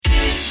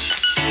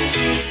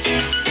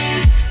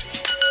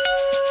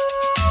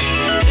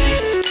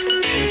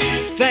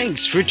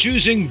Thanks for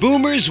choosing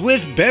Boomers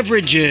with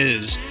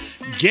Beverages.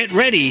 Get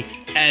ready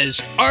as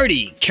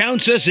Artie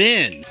counts us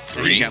in.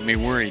 3, You got me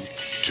worried.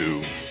 2,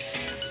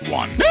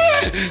 1.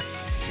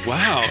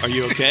 Wow, are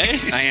you okay?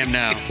 I am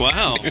now.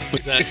 Wow,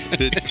 was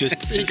that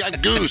just? He got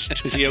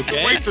goosed. Is he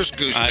okay? The waitress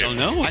goosed I him. don't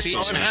know. I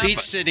saw it happen.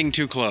 Pete's sitting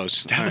too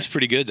close. That was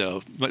pretty good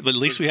though, but at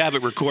least we have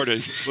it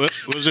recorded.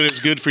 Was it as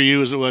good for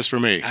you as it was for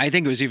me? I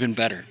think it was even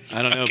better.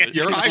 I don't know. But,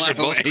 Your eyes are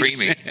both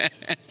creamy.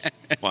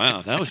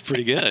 wow, that was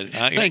pretty good.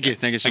 Thank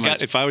you so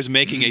much. If I was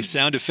making a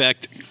sound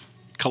effect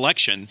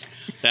collection,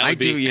 that would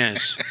be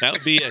yes.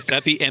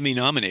 that'd be Emmy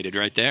nominated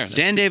right there.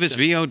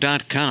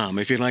 DanDavisVO.com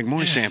if you'd like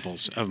more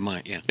samples of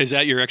my. Yeah. Is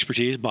that your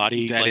expertise?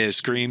 Body That like is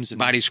screams. And,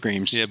 body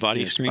screams. Yeah,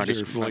 body Yes, screams. body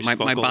Or voice my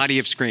vocal, body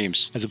of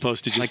screams. as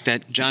opposed to Like just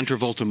that John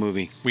Travolta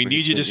movie. We where need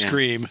he you to says, yeah,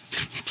 scream.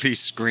 Please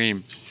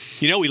scream.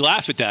 You know, we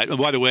laugh at that. And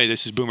by the way,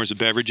 this is Boomers of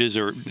Beverages,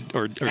 or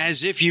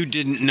As if you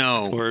didn't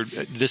know. or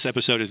this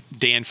episode is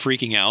Dan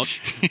freaking out.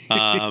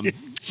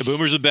 The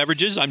Boomers of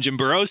Beverages. I'm Jim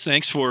Burrows.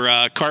 Thanks for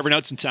carving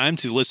out some time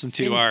to listen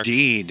to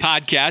Indeed. our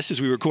podcast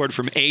as we record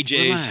from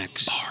AJ's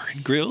Relax. Bar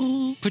and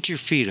Grill. Put your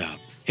feet up.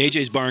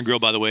 AJ's Bar and Grill,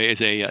 by the way,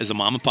 is a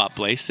mom and pop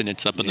place, and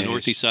it's up on the Yes.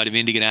 northeast side of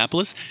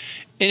Indianapolis,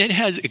 and it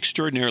has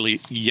extraordinarily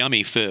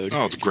yummy food.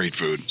 Oh, it's great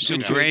food. Some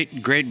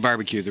great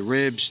barbecue. The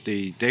ribs.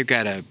 They've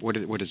got a what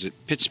is it?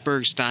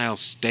 Pittsburgh style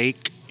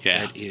steak.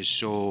 Yeah. That is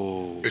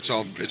so. It's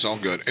all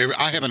good.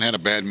 I haven't had a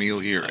bad meal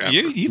here ever.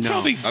 You've No.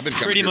 probably I've been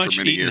coming pretty here for much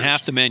many eaten years.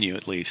 half the menu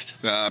at least,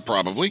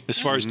 Probably. as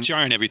far as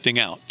jarring everything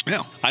out. Yeah.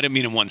 I didn't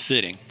mean in one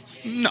sitting.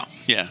 No.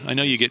 Yeah, I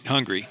know you get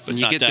hungry, but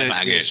You not get that.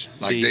 I get,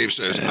 like The- Dave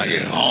says, I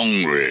get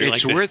hungry. like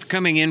It's the- worth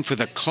coming in for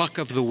the cluck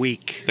of the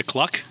week. The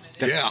cluck?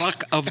 The Yeah.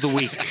 cluck of the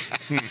week.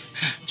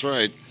 That's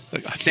right.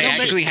 They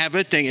actually have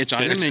it. It's on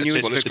the It's- menu.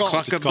 it's what It's it's the called.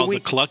 cluck It's of the called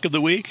week. the cluck of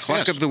the week. Cluck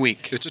Yes. of the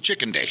week. It's a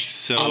chicken dish.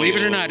 So Believe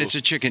it or not, it's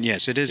a chicken.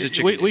 Yes, it is a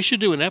chicken. We should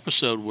do an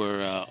episode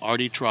where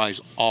Artie tries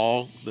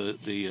all the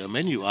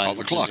menu items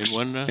the clucks.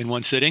 in in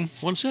one sitting.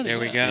 one setting. There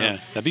we go. Yeah,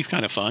 that'd be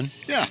kind of fun.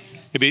 Yeah.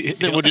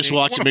 Then we'll just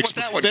watch him. What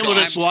that would Then we'll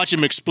cost. just watch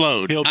him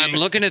explode. He'll be, I'm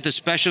looking at the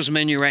specials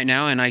menu right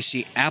now, and I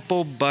see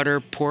apple butter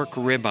pork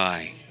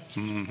ribeye.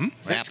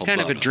 That's Apple kind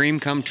of butter. a dream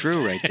come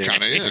true right there.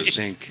 kinda I is.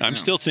 think. I'm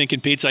still thinking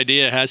Pete's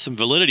idea has some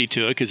validity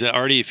to it because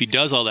Artie, if he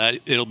does all that,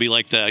 it'll be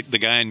like the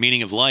guy in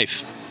Meaning of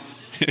Life.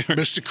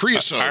 Mr.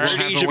 Creosote will Artie's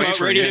have a about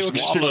wafer ready to just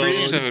explode. waffle.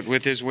 Creosote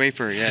with his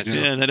wafer. Yes.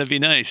 Yeah, that'd be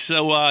nice.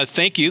 So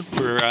thank you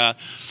for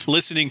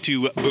listening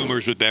to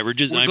Boomers with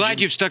Beverages. We're I'm glad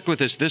Jim- you've stuck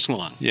with us this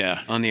long. Yeah.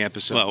 On the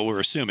episode. Well, we're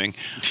assuming.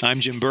 I'm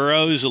Jim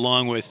Burrows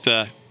along with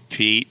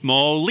Pete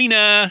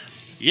Molina,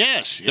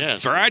 Yes.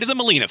 bride of the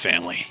Molina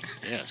family.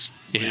 Yes.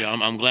 Yeah. Yeah,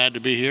 I'm glad to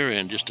be here,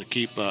 and just to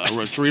keep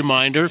it's a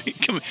reminder.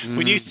 Come on.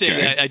 When you say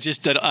Okay.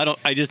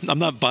 that, I'm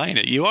not buying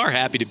it. You are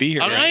happy to be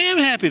here. I right? am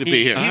happy to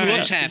be here. He All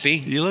looks right. happy.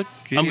 You look.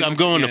 I'm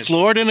going to Yes.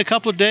 Florida in a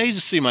couple of days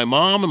to see my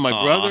mom and my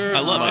Aw, brother.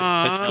 I love it.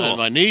 That's and cool.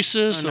 my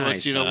nieces. Oh,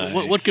 So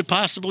nice. what could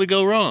possibly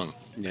go wrong?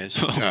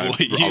 Yes. Boy,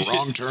 A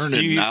wrong turn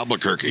in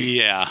Albuquerque.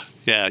 Yeah.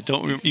 You It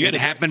got to.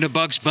 happened to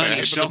Bugs It Bunny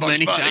happened so to Bugs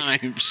many Bunny.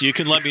 times. You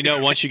can let me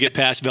know once you get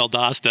past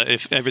Valdosta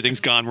if everything's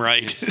gone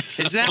right.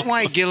 Is that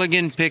why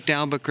Gilligan picked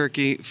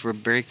Albuquerque for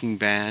Breaking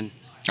Bad?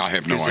 I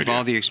have no Because of idea.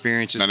 all the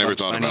experiences I never Bugs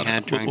thought Bunny about it.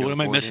 had trying to What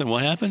am I avoid missing? it.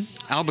 What happened?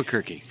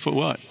 Albuquerque. For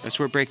what? That's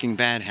where Breaking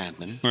Bad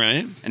happened.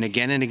 Right. And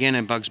again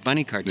in Bugs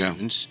Bunny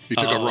cartoons. He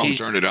took a wrong he-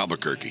 turn at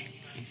Albuquerque.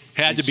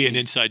 Had to be an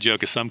inside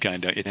joke of some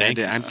kind, don't you think?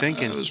 I'm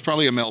thinking. It was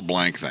probably a Mel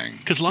Blanc thing.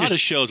 Because a lot of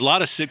shows, a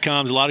lot of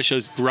sitcoms, a lot of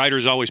shows, the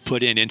writers always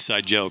put in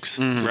inside jokes,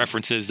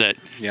 references that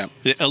Yep.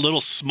 a little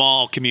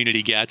small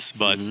community gets,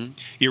 but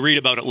you read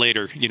about it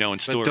later, in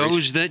But stories.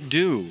 those that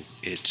do,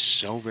 it's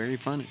so very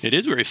funny. It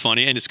is very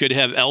funny, and it's good to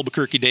have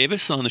Albuquerque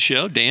Davis on the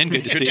show. Dan,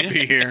 good to see you.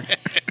 be here.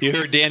 You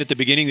heard Dan at the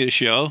beginning of the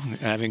show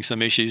having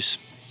some issues,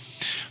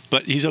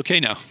 but he's okay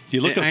now.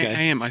 You look okay.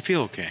 I am. I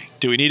feel okay.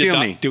 Do we need Feel a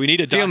me. Do we need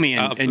a Feel me,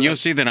 and you'll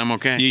see that I'm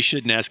okay. You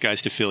shouldn't ask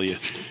guys to feel you.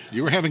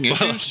 You were having Well,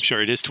 issues?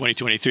 sure, it is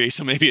 2023,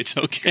 so maybe it's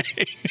okay.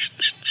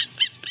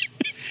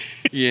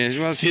 Yes.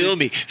 Well, Feel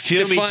me,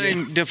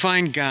 Jim.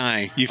 define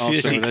guy. You also,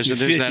 fizzy- there's you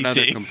that fizzy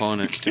other thing.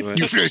 component to You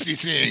it. fancy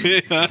thing.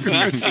 You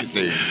fancy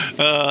thing.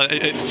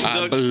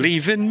 I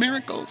believe in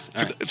miracles.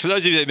 All right. For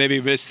those of you that maybe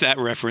missed that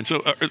reference,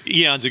 so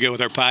eons ago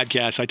with our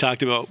podcast, I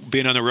talked about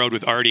being on the road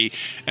with Artie,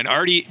 and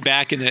Artie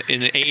back in the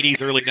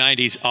 80s, early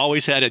 90s,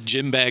 always had a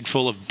gym bag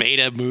full of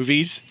Beta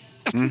movies.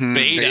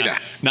 Beta,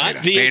 not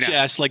Beta.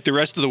 VHS like the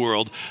rest of the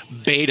world.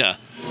 Beta.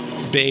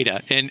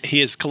 And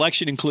his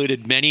collection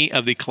included many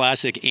of the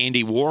classic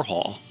Andy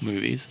Warhol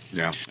movies.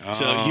 Yeah.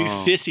 So You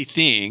Fissy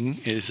Thing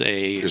is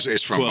a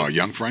It's from quote.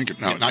 Young Frank.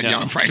 No, not No.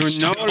 Young Frank.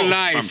 To know From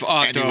life,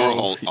 Andy Otto,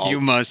 Warhol.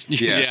 you must.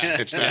 Yes,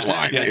 Yeah. it's that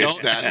line. Yeah, It's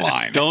don't- that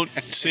line. Don't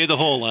say the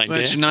whole line,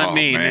 That's Dan. not Oh,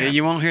 me. man.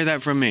 You won't hear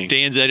that from me.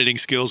 Dan's editing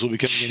skills will be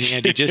coming in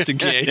handy just in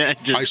case.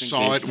 Just I in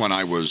saw case. it when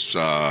I was,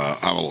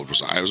 how old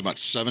was I? I was about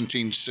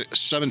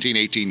 17,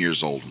 18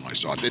 years old when I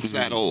saw it. It's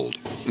that old.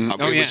 Oh,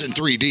 It was yeah. in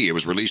 3D. It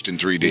was released in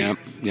 3D.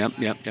 Yep.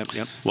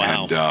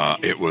 Wow. And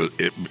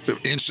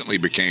it instantly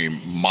became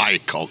my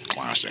cult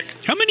classic.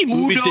 How many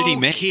movies did he Udo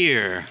make?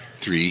 Kier.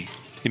 3.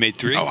 He made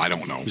 3? Oh, I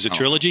don't know. Was it a I don't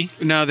trilogy?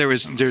 No,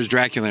 there's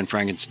Dracula and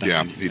Frankenstein. know.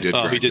 Yeah, he did.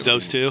 Oh, he did Dracula.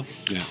 those two?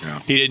 Yeah.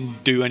 He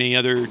didn't do any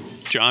other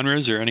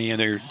genres or any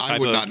other I type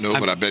would of... not know,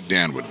 but I bet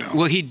Dan would know.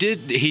 Well, he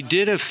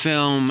did a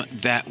film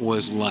that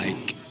was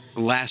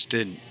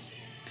lasted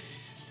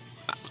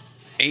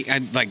 8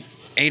 hours.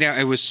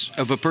 It was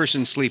of a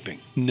person sleeping,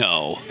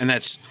 No. and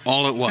that's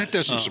all it was. That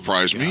doesn't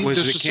surprise me. It was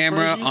Does the it camera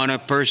surprise you? on a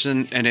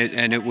person, and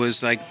it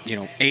was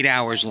 8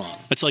 hours long.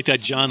 It's like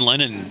that John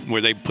Lennon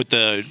where they put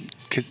the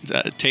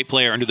tape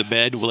player under the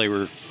bed while they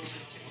were...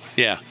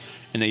 Yeah.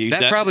 And they used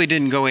That probably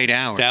didn't go 8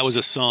 hours. That was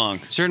a song.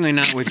 certainly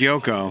not with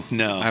Yoko.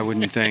 No. I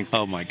wouldn't think.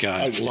 Oh, my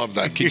God. I love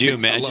that. Could you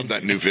imagine? I love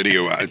that new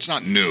video. It's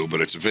not new,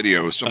 but it's a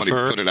video. Somebody Of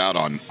her? put it out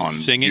on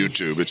Singing?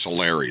 YouTube. It's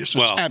hilarious.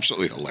 Well, it's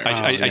absolutely hilarious.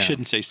 I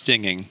shouldn't say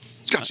singing.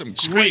 It's got some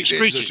great, Screeching.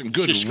 there's some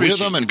good Just screeching.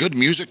 rhythm and good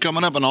music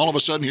coming up, and all of a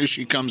sudden here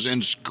she comes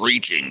in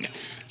screeching.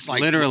 It's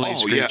like Literally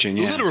screeching,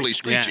 yeah. literally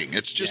screeching. Yeah.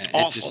 It's just Yeah,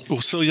 it awful. just- Well,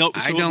 so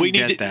I don't we need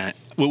get to, that.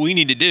 What we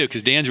need to do,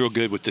 because Dan's real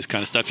good with this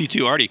kind of stuff. You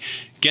too, Artie.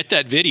 Get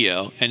that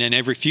video, and then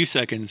every few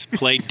seconds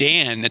play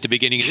Dan at the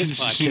beginning of this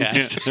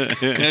podcast.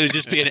 And it would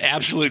just be an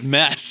absolute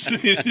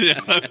mess.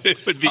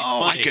 It would be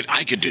funny.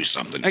 I could do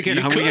something. I could,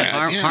 You we could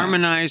yeah.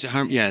 harmonize.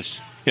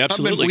 Yes.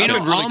 Absolutely. I've been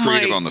know, really all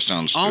creative my- on the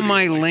sound All studio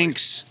my lately.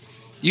 links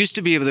used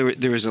to be able.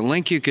 There was a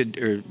link you could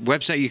or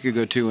website you could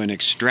go to and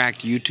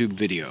extract YouTube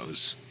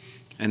videos,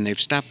 and they've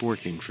stopped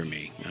working for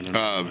me. I don't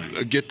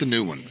know. Get the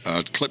new one.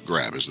 Clip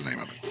Grab is the name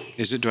of it.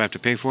 Is it? Do I have to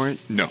pay for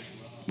it? No.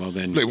 Well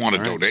then, They want a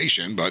all right.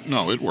 donation, but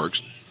no, it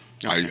works.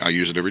 I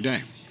use it every day.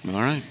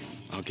 All right,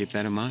 I'll keep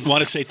that in mind. I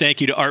want to say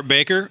thank you to Art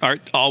Baker. Art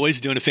always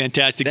doing a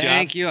fantastic job.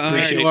 Thank you, Art.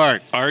 Appreciate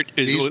Art. Art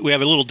is. He's- We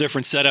have a little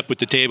different setup with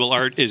the table.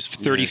 Art is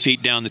 30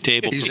 feet down the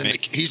table He's from in me.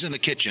 he's in the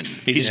kitchen.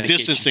 He's in the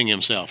distancing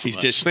himself. He's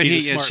from us. But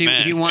he's he, a smart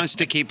man. he wants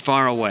to keep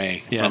far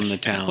away Yes. from the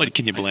town. What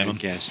can you blame him?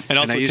 Yes. And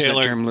also I use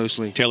Taylor- that term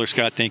loosely. Taylor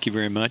Scott, thank you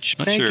very much.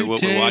 Not Thank sure you,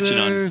 what we're watching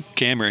Taylor. on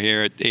camera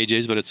here at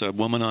AJ's, but it's a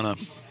woman on a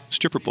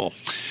stripper pole.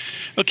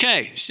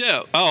 Okay,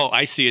 so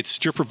I see it's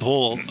stripper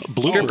pole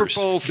bloopers. Stripper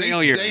pole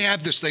failure. They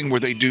have this thing where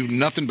they do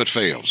nothing but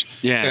fails.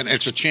 Yeah. And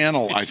it's a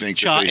channel, I think.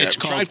 that Chive- they have. it's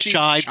called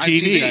Chive Chive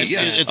TV.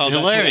 Yes. It's Oh,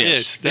 that's what it hilarious.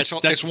 is. That's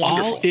It's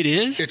wonderful. all it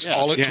is. It's Yeah.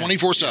 all at Yeah.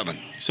 24/7.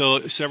 So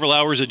several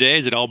hours a day.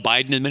 Is it all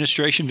Biden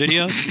administration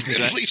videos? Is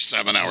At that- least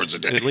 7 hours a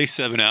day. at least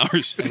 7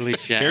 hours. At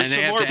least, yeah. Here's And they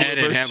some have more to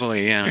edit bloopers.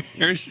 heavily. Yeah.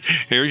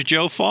 Here's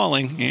Joe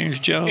falling. Here's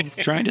Joe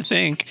trying to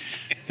think.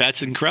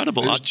 That's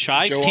incredible. There's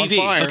Chive Joe on TV.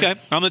 fire. Okay, I'm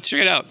gonna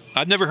check it out.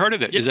 I've never heard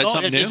of it. Is that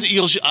something new?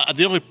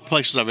 The only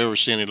places I've ever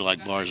seen it are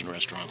like bars and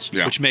restaurants.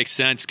 Yeah. Which makes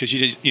sense because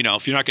if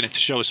you're not going to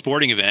show a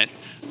sporting event,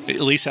 at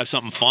least have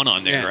something fun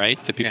on there, Yeah.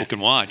 right? That people Yeah. can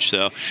watch.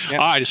 So, Yeah.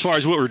 all right. As far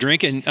as what we're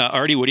drinking,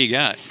 Artie, what do you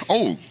got?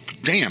 Oh,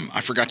 damn.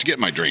 I forgot to get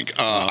my drink.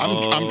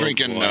 I'm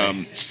drinking boy.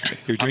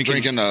 You're I'm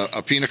drinking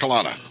a pina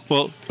colada.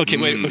 Well, okay,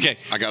 wait, okay.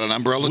 I got an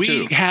umbrella, We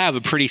too. have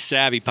a pretty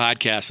savvy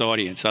podcast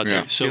audience out Yeah.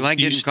 there. So You like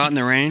getting caught in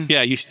the rain?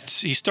 Yeah, he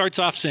starts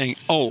off saying,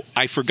 "Oh,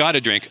 I forgot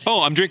a drink.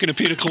 Oh, I'm drinking a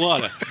pina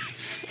colada."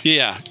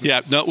 Yeah.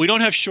 No, we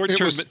don't have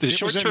short-term. was- The it was in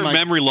short-term my-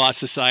 memory loss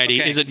society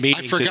Okay. isn't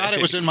meeting. I forgot today.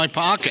 it was in my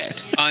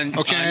pocket.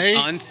 Okay.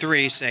 On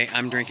 3, say,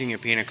 I'm drinking a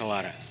pina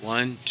colada.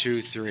 1,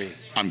 2, 3.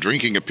 I'm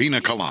drinking a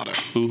pina colada.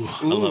 Ooh,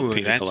 I love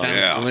pina that colada. sounds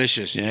Yeah.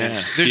 delicious. Yeah.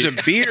 Yes. There's a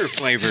beer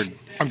flavored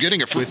I'm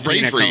getting a fruit with brain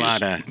pina freeze.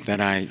 colada that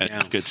I. That's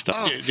Yeah. good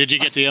stuff. Did you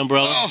get the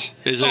umbrella? Oh,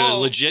 Is it a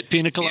legit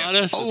pina yeah.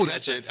 colada? So Oh,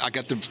 that's it. I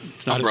got the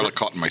not a umbrella vir-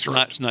 caught in my throat.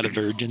 It's not a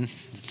virgin.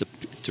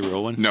 It's a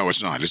real one. No,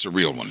 it's not. It's a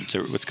real one.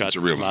 It's got It's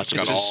a real one. lots It's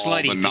got of It's a all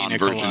slutty the pina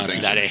non-virgin colada. things. in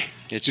it. Daddy.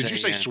 It's Did you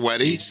say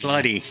sweaty?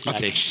 Slutty.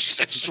 She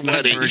said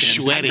sweaty.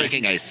 Sweaty. I'm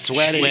drinking a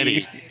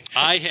sweaty.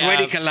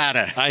 Sweaty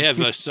colada. I have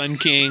a Sun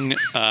King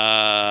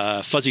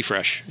Fuzzy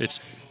Fresh. It's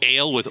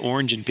ale with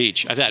orange and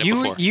peach. I've had it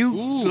before.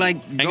 You Hang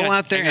go on,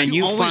 out there hang on. and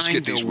You you always find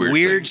get these the weird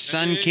weird things.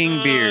 Sun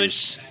King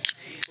beers.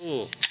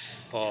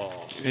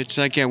 It's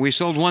like, yeah, we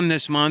sold one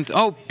this month.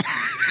 Oh,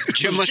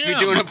 Jim must be Jim.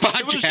 doing a It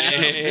was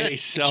podcast. They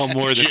sell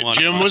more than one.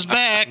 Jim was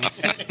back.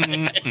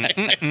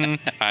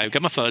 I've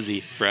got my Fuzzy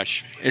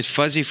Fresh. It's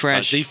fuzzy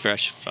fresh.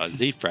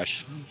 Fuzzy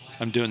Fresh.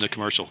 I'm doing the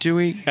commercial. Do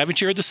we?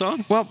 Haven't you heard the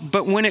song? Well,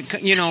 but when it,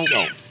 No,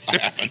 I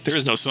haven't. There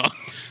is no song.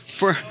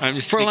 for I'm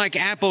just for thinking- like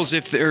apples,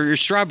 or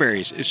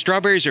strawberries. If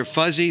strawberries are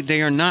fuzzy,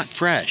 they are not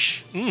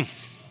fresh.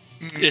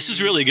 This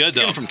is really good,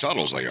 though. Getting from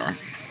Tuttle's, they are.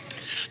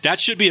 That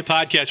should be a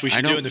podcast we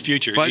should do in the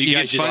future. You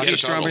get guys just fuzzy get-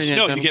 strawberries.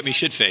 no, you get me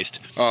shit-faced.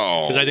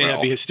 Oh, Because I think well.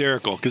 that'd be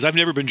hysterical. Because I've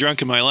never been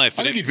drunk in my life.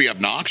 I think you'd be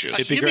obnoxious.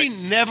 It'd be You great.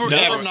 mean never, No.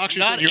 ever, Obnoxious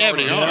not than you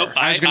already ever. are. No,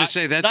 I was going to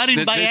say that's not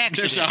even by there's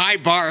accident. a high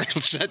bar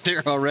set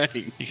there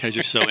already. You guys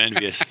are so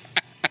envious.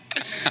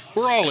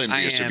 We're all I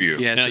envious am. of you.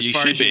 Yes, No, as you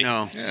far should as be. you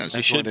know. Yes. That's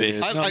You should what it be.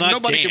 is. No, not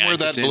Nobody Dan. can wear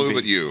that It's blue envy.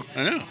 but you.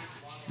 I know.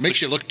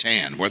 Makes you look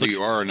tan, whether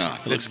you are or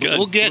not. Looks good.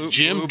 We'll get Blue-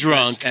 Jim blue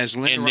drunk, as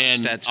Linda and then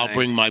Ronstadt I'll sang.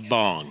 bring my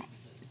bong.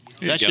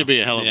 There That you should go. be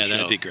a hell of a Yeah, show.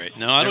 that'd be great.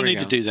 No, I There don't we need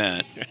go. to do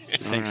that.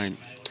 Thanks, right.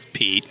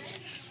 Pete.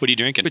 What are you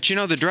drinking? But you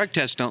know, the drug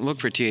tests don't look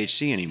for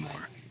THC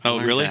anymore. I Oh,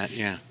 learned really? that,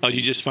 yeah. Oh, did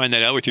you just find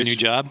that out with your new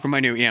job? For my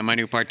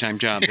new part-time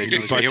job. They go,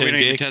 Part-time we don't even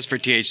gig? test for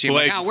THC. I'm Boy.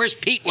 like, oh, where's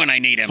Pete when I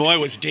need him? Boy,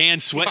 was Dan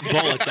sweating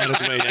bullets on his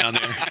way down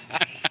there.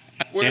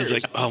 Dan's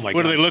like, oh my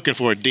What God. are they looking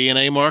for?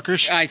 DNA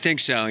markers? I think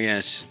so.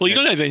 Yes. Well, you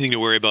don't have anything to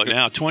worry about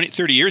now.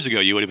 30 years ago,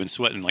 you would have been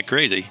sweating like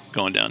crazy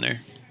going down there.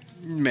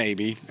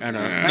 Maybe. I don't know.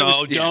 Yeah.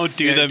 No, don't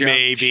do the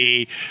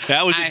maybe.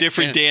 That was a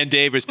different Dan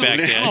Davis back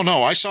then. Oh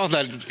no, I saw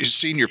that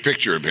senior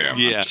picture of him.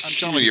 Yeah. I'm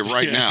telling you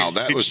right now,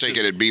 that was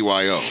taken at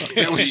BYO.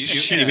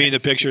 You mean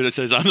the picture that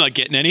says, I'm not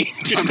getting any?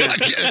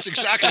 That's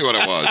exactly what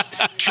it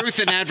was.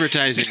 Truth in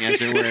advertising,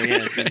 as it were.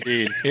 Yes,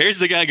 indeed. Here's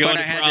the guy going But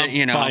I to had prom to,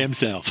 you know, by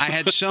himself. I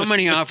had so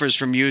many offers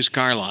from used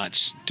car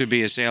lots to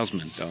be a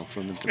salesman, though,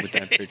 with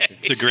that picture.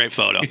 It's a great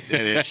photo. It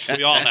is.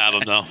 We all have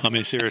them, though. I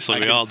mean,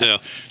 seriously, we all do.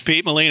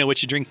 Pete Molina, what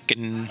you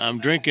drinking? I'm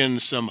drinking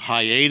some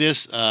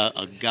hiatus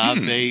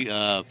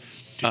agave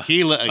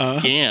tequila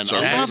again. So I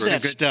love favorite.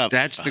 that stuff.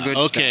 That's the good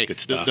Okay, stuff. Good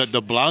stuff.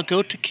 the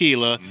Blanco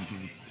tequila,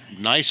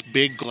 nice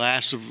big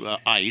glass of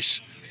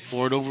ice,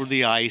 poured over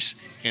the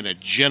ice, and a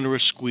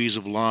generous squeeze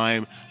of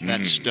lime.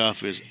 That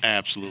stuff is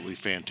absolutely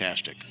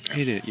fantastic.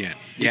 It is, yeah.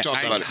 We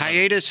talked about it.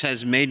 Hiatus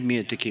has made me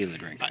a tequila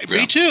drinker.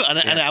 Me too,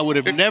 and I would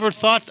have never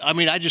thought. I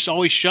mean, I just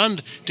always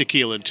shunned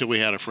tequila until we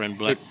had a friend,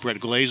 Brett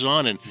Glaze,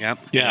 on, and Yep.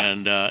 Yeah.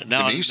 and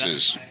now Denise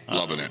is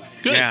loving it.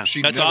 Good. Yeah.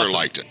 She That's never awesome.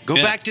 liked it. Go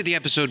Yeah. back to the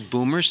episode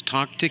Boomers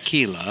Talk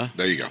Tequila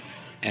There you go.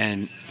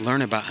 and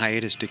learn about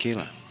hiatus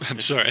tequila. I'm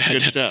sorry. I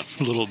Good had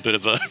stuff. a little bit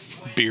of a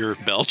beer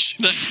belch.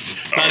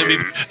 thought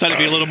it'd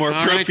be a little more All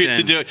right, appropriate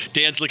to then. do it.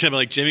 Dan's looking at me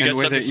like, Jimmy, you got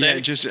something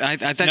to say? I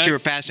thought you were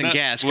passing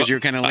gas because you were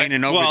kind of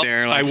leaning over well,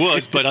 there. Like, I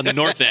was, but on the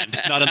north end,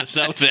 not on the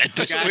south end.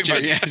 That's the way Gotcha, my,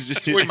 yes.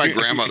 that's the way my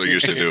grandmother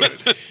used to do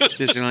it.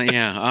 just like,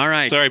 yeah. All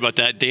right. Sorry about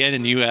that, Dan,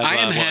 and you have. I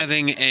am what?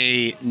 having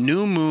a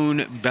New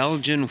Moon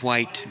Belgian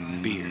white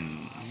beer.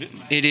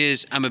 It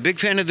is. I'm a big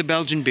fan of the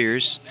Belgian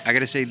beers. I got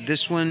to say,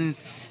 this one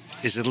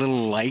is a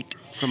little light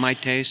for my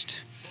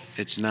taste.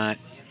 It's not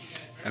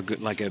a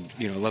good, love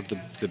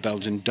the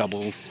Belgian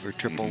double or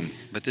triple.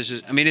 But this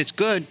is, I mean, it's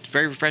good. It's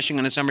very refreshing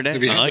on a summer day.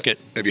 Have you I had like the, it.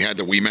 Have you had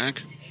the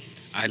WeMac?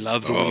 I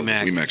love the Oh,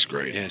 WeMac. the WeMac's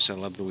great. Yes, I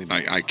love the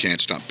WeMac. I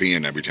can't stop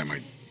peeing every time I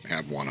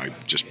have one. I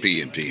just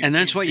pee and pee. And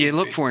that's what you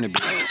look for in a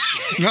beer.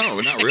 No,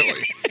 not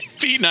really.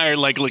 Pete and I are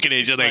like looking at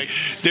each other. Like,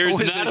 there's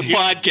what is not it? a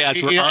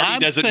podcast where You know, Artie I'm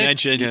doesn't think-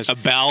 mention Yes. a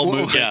bowel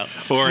Well, movement yeah.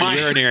 or a My-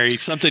 urinary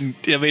something.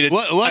 I mean, it's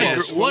What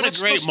Well, a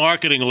great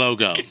marketing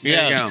logo.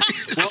 There you go.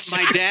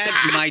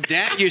 Well, my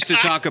dad used to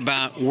talk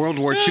about World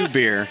War II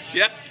beer,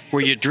 Yep.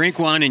 where you drink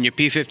one and you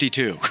pee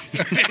 52.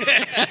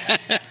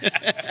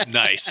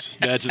 Nice.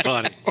 That's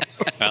funny.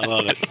 I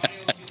love it.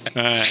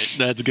 All right,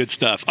 that's good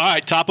stuff. All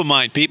right, top of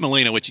mind, Pete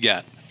Molina, what you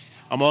got?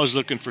 I'm always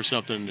looking for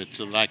something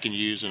that I can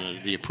use in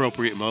the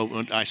appropriate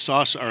moment. I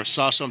saw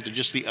something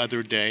just the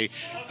other day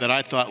that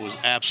I thought was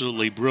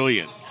absolutely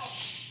brilliant.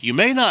 You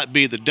may not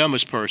be the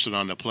dumbest person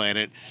on the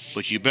planet,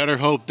 but you better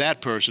hope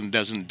that person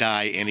doesn't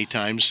die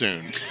anytime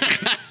soon.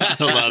 I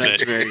love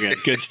That's it. very good.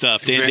 Good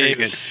stuff. Dan Very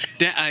Davis.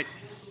 good.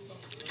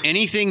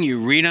 Anything you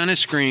read on a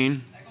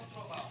screen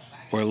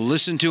or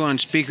listen to on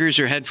speakers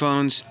or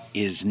headphones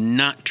is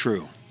not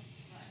true.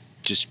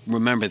 Just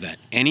remember that.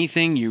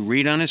 Anything you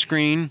read on a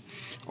screen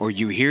or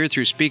you hear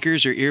through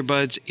speakers or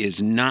earbuds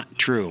is not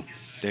true.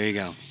 There you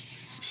go.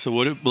 So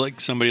what if like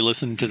somebody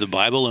listened to the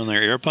Bible on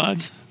their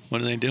AirPods?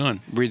 What are they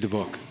doing? Read the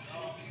book.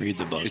 Read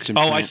the book. It's in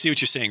Oh, I print. see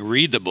what you're saying.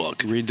 Read the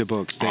book. Read the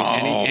books.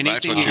 Oh,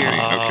 that's what you mean.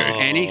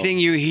 Okay. Anything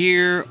you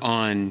hear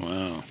on,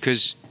 Wow.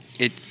 because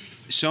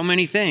so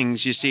many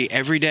things you see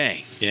every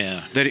day.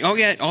 Yeah.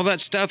 That all that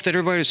stuff that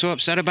everybody was so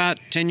upset about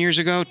 10 years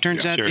ago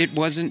turns Yeah, out sure. it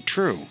wasn't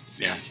true.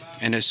 Yeah.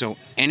 And so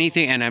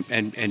anything,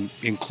 and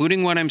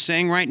including what I'm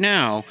saying right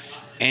now,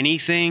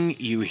 anything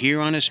you hear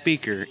on a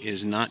speaker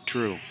is not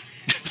true.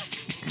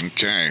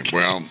 Okay.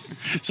 Well,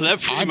 So that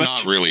pretty I'm much.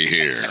 not really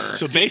here.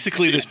 So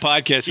basically, this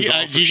podcast is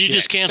all for Did you shit.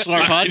 just cancel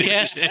our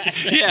podcast?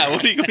 Yeah.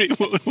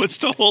 What's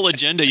the whole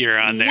agenda you're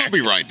on there?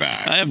 We'll be right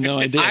back. I have no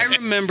idea. I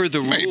remember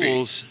the Maybe.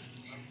 rules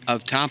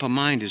of top of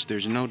mind is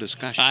there's no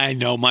discussion. I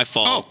know my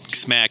fault. Oh.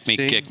 Smack me,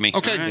 See? kick me.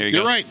 Okay, There you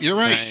you're go. right. You're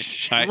right.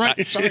 Right. You're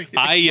right. Sorry.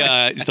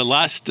 The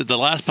last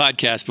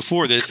podcast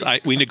before this,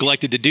 we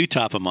neglected to do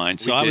top of mind.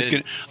 So We I was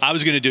did.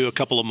 gonna do a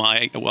couple of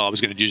I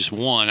was gonna do just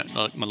one,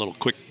 my little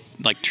quick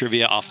like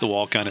trivia off the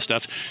wall kind of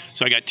stuff.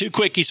 So I got two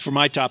quickies for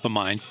my top of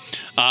mind.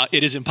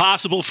 It is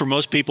impossible for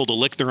most people to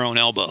lick their own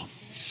elbow.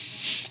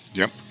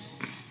 Yep.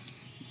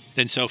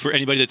 And so for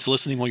anybody that's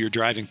listening while you're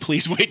driving,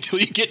 please wait till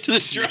you get to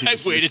the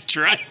driveway to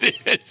try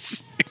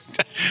this.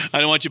 I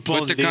don't want you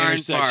pulling Put the to car in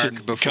intersection.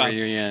 park before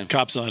you, yeah.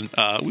 Cops on.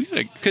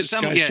 Because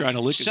trying to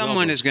lick his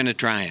someone elbow. is going to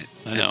try it.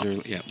 I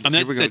know. Yeah. I mean,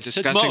 Here we go. that's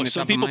Discussing most. the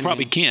Some top of people mind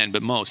probably being- can,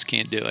 but most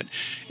can't do it.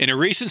 In a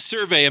recent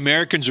survey,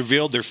 Americans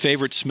revealed their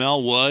favorite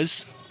smell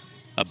was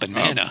a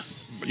banana.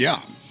 Yeah.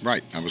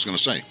 Right. I was going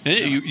to say.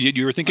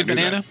 You were thinking I knew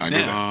banana? that. I knew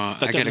that. I Thought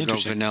that got was to go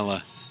interesting.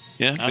 vanilla.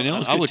 Yeah,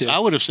 vanilla's good too. I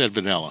would have said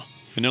vanilla.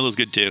 Vanilla's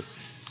good too.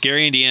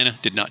 Gary, Indiana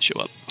did not show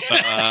up.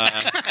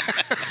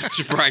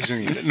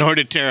 Surprisingly. Nor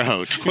did Terre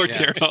Haute. Or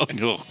Terre Haute.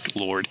 Oh,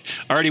 Lord.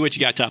 Artie, what you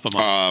got top of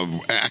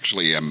mind?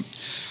 Actually, I'm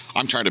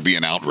trying to be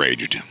an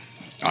outraged.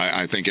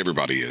 I think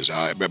everybody is.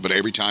 But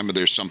every time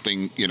there's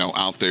something,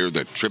 out there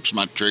that trips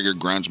my trigger,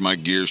 grinds my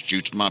gears,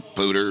 shoots my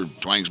pooter,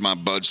 twangs my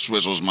bud,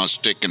 swizzles my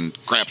stick, and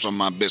craps on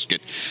my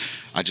biscuit,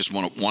 I just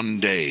want it one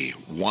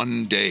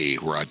day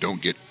where I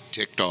don't get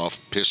ticked off,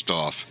 pissed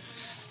off.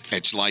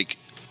 It's like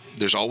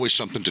there's always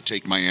something to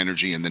take my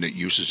energy, and then it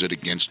uses it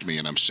against me,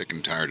 and I'm sick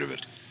and tired of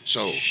it.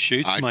 So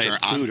Shoots my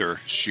pooter.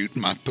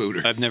 Shooting my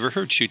pooter. I've never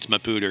heard shoots my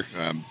pooter.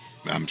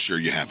 I'm sure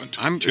you haven't.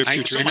 I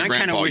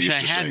kind of wish I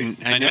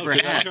hadn't. I never I'm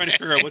had. trying to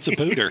figure out what's a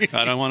pooter.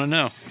 I don't want to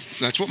know.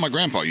 That's what my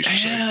grandpa used to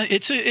say. Yeah,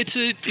 it's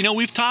a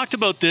we've talked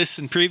about this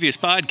in previous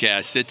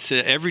podcasts. It's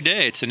every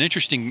day. It's an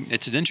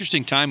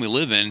interesting time we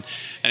live in,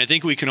 and I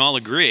think we can all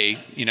agree.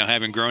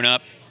 Having grown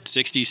up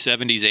 60s,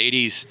 70s,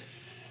 80s,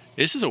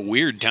 this is a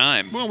weird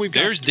time. Well,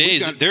 there's so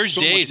days much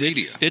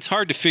media. it's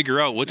hard to figure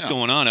out what's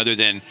going on other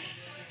than.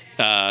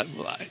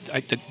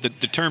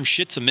 The term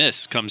 "shit's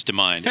amiss" comes to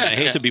mind. And I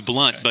hate to be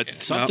blunt, but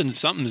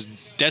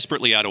something's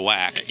desperately out of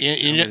whack.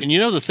 And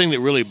the thing that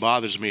really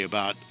bothers me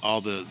about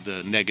all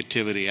the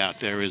negativity out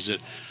there is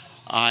that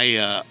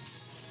I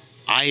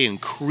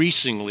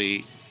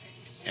increasingly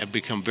have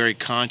become very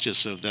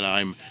conscious of that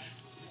I'm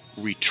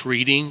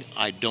retreating.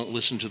 I don't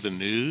listen to the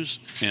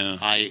news. Yeah.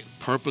 I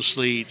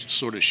purposely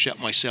sort of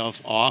shut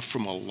myself off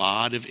from a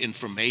lot of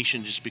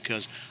information just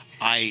because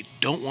I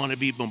don't want to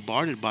be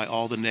bombarded by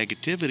all the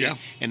negativity. Yeah.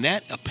 And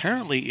that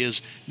apparently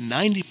is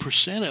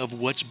 90% of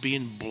what's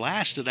being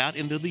blasted out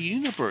into the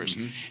universe.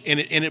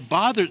 Mm-hmm. And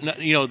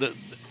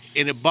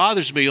it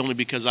bothers me only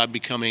because I'm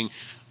becoming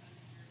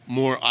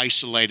more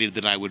isolated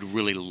than I would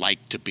really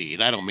like to be.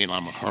 And I don't mean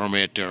I'm a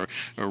hermit or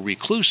a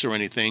recluse or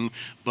anything,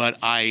 but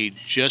I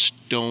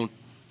just don't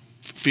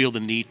feel the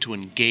need to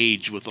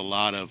engage with a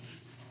lot of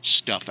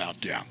stuff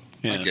out there. Yeah.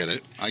 Yeah. I get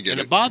it. And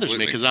it bothers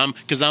me because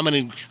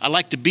I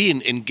like to be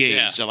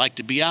engaged. Yeah. I like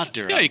to be out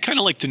there. Yeah, you kind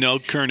of like to know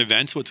current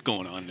events, what's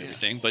going on and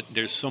everything, but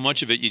there's so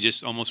much of it you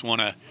just almost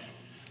want to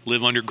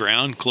live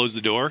underground, close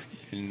the door,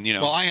 and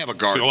Well, I have a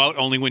garden. go out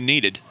only when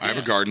needed. I have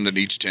a garden that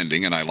needs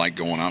tending, and I like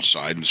going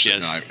outside. And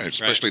Yes,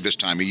 especially this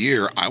time of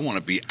year, I want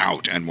to be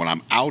out. And when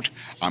I'm out,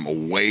 I'm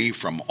away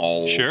from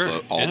all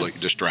the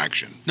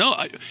distraction. No,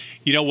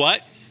 you know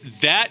what?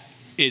 That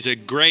is a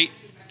great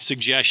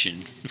suggestion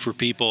for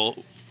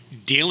people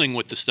dealing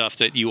with the stuff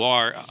that you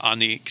are on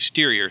the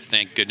exterior,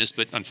 thank goodness,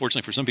 but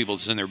unfortunately for some people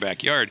it's in their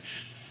backyard.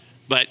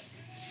 But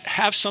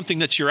have something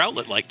that's your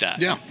outlet like that.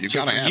 Yeah, you've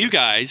got to have you it.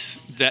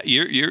 guys, that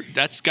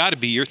that's got to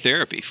be your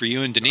therapy for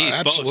you and Denise.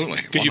 Absolutely,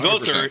 because you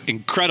both 100%. are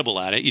incredible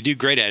at it. You do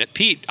great at it.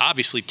 Pete,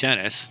 obviously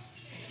tennis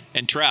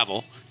and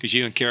travel, because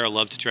you and Kara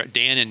love to travel.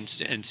 Dan and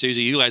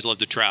Susie, you guys love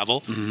to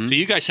travel. Mm-hmm. So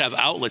you guys have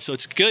outlets. So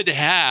it's good to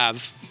have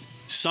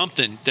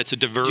something that's a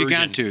diversion. You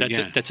got to,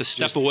 that's a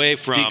step away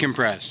from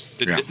decompress.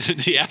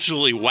 The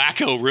absolutely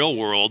wacko real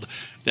world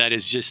that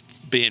is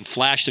just being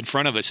flashed in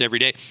front of us every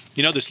day.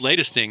 This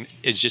latest thing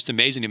is just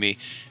amazing to me.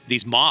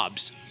 These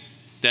mobs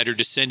that are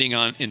descending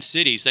on in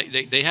cities.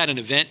 They had an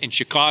event in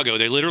Chicago.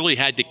 They literally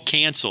had to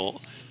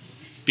cancel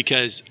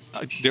because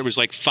there was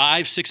like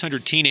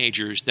 500-600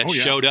 teenagers that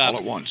showed up all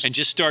at once and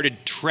just started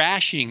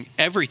trashing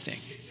everything,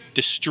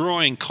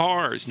 destroying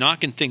cars,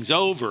 knocking things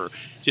over,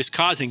 just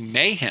causing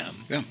mayhem.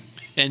 Yeah.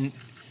 And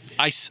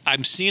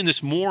I'm seeing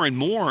this more and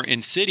more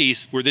in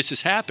cities where this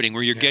is happening,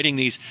 where you're getting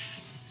these.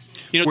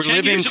 We're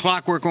living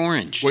Clockwork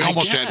Orange. We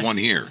almost had one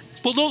here.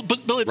 Well, but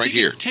right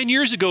here. 10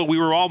 years ago, we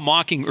were all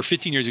mocking, or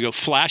 15 years ago,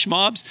 flash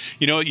mobs.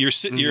 You're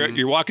sitting,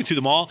 you're walking through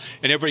the mall,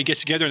 and everybody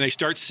gets together and they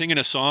start singing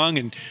a song,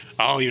 and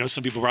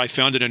some people probably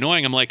found it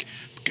annoying. I'm like,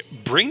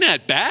 bring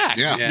that back.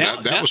 Yeah,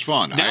 that was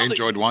fun. I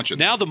enjoyed watching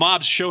that. Now the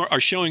mobs are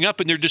showing up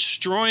and they're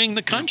destroying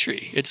the country.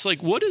 It's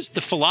like, what is the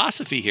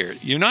philosophy here?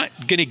 You're not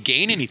going to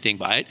gain anything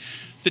by it.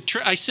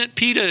 I sent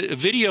Pete a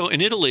video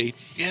in Italy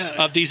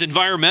of these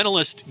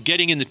environmentalists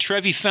getting in the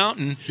Trevi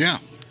Fountain,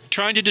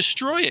 trying to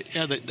destroy it.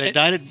 Yeah, they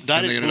dyed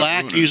it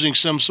black using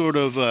some sort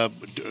of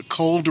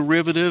coal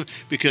derivative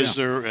because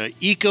they're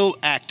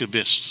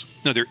eco-activists.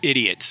 No, they're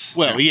idiots.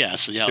 Well,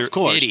 yes, they're of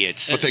course.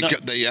 Idiots.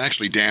 But they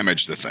actually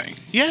damaged the thing.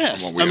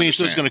 Yes.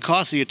 So it's going to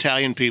cost the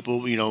Italian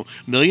people,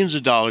 millions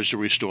of dollars to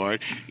restore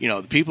it.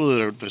 The people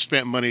that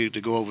spent money to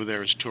go over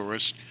there as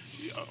tourists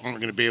aren't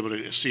going to be able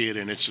to see it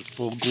in its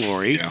full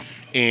glory. Yeah.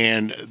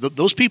 And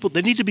those people,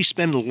 they need to be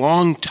spending a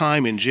long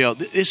time in jail.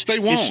 They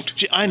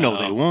won't. I know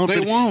they won't.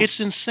 They won't.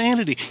 It's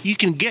insanity. You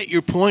can get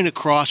your point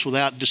across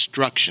without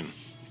destruction.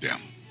 Yeah.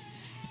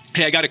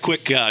 Hey, I got a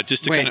quick,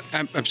 just to Wait,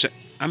 kind of... I'm sorry.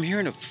 I'm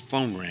hearing a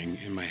phone ring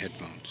in my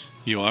headphones.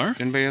 You are?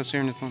 Anybody else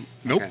hearing the phone?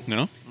 Nope. Okay.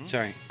 No?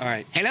 Sorry. All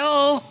right.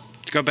 Hello.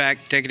 Let's go back.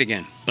 Take it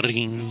again.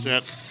 It's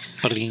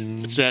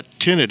that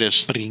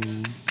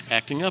tinnitus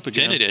acting up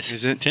again. Tinnitus.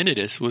 Is it?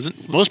 Tinnitus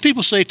wasn't. Most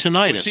people say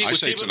tinnitus. I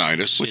say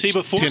tinnitus. Was he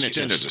before?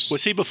 Tinnitus.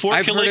 Was he before?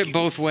 I've heard it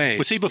both ways.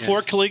 Was he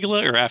before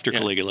Caligula or after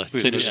Caligula?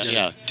 Tinnitus.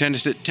 Yeah.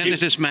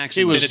 Tinnitus maximus.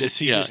 He was.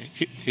 Tinnitus.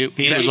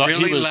 He that was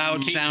really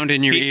loud sound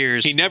in your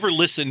ears. He never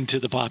listened to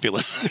the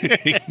populace.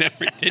 He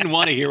never didn't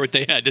want to hear what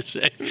they had to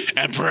say.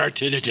 Emperor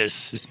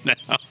Tinnitus. No.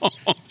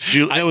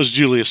 That was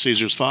Julius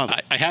Caesar's father.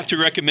 I have to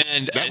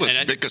recommend. That was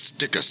Bickus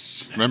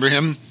Dickus. Remember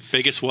him?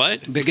 Biggest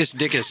what? Biggest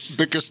Dickus.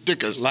 Bickus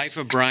Dickus. Life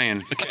of Brian.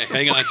 Okay,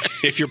 hang on.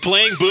 If you're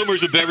playing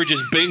Boomers with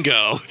Beverages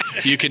Bingo,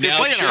 you can They're now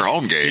playing our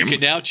home game. You can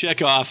now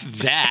check off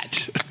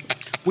that.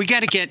 We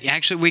got to get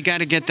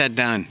that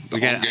done.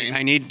 We got. game?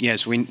 I need.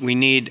 Yes, we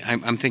need.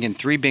 I'm thinking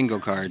 3 bingo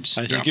cards.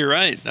 I think you're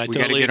right. I We got to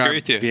totally get agree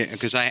with you.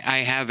 because I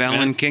have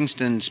Ellen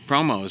Kingston's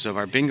promos of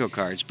our bingo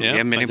cards, but we Yeah,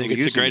 haven't been I able think to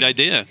it's a use them great yet.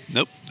 idea.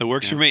 Nope, it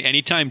works for me.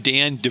 Anytime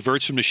Dan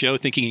diverts from the show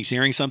thinking he's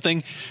hearing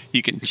something,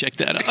 you can check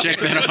that out. Check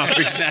that off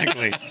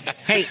exactly.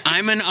 Hey,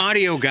 I'm an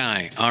audio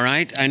guy. All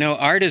right, I know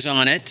Art is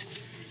on it,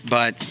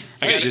 but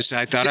I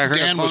thought I heard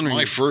Dan a phone was ring.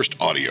 my first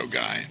audio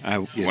guy.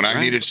 When I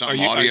right. needed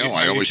something audio,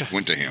 I always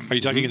went to him. Are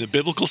you talking in the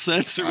biblical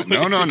sense? Or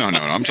No.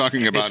 I'm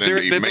talking about Is there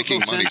in a the biblical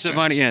making money sense sense. of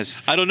audio?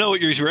 Yes. I don't know what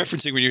you're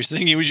referencing when you're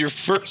saying he was your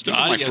first He was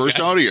audio my first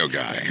guy. audio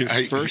guy.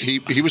 His first?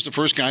 He was the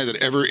first guy that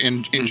ever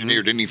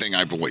engineered anything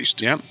I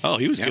voiced. Yep. Oh,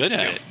 he was Yeah. good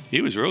at it.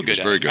 He was real good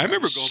at very it. good I at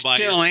remember it. going by.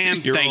 Still am,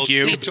 your thank old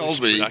you. He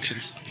told me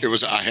Productions. it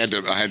was I had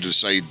to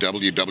say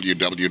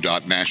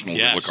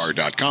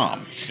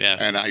www.nationalrealcar.com. Yeah.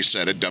 And I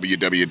said it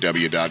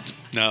www.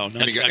 No,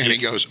 And he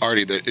goes,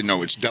 Artie,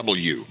 no, it's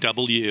W.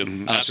 W.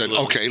 And I said,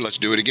 okay, let's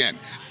do it again.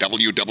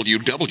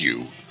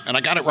 www. And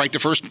I got it right the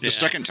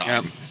second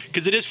time.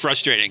 Because it is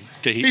frustrating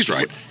to He's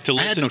right. to I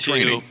had listen no to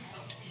training.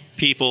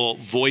 people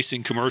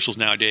voicing commercials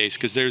nowadays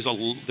because there's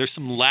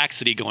some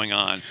laxity going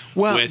on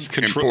Well, with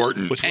control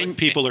important. with what And-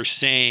 people are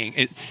saying.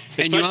 And you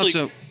Especially-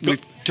 also Go- we've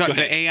go talked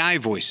ahead. the AI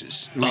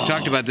voices. We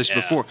talked about this yeah.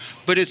 before,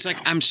 but it's like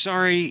I'm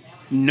sorry,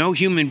 no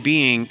human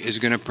being is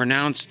going to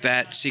pronounce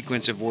that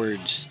sequence of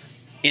words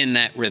in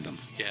that rhythm.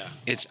 Yeah.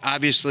 It's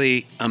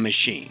obviously a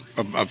machine.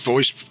 A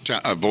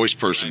voice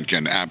person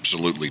can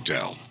absolutely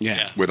tell.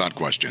 Yeah. Without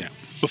question.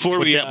 Before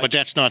But, we, but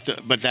that's not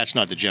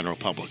the general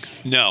public.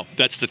 no,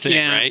 that's the thing,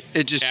 Yeah, right?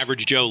 it just-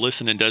 Average Joe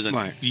listening doesn't.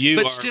 Right. You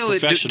But are still, it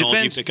professional. And you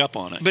depends- pick up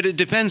on it. But it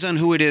depends on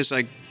who it is.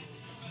 Like,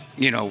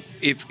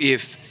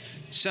 if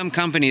some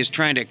company is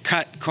trying to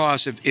cut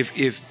costs,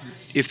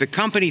 if the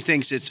company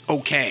thinks it's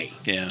okay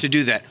Yeah. to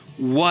do that,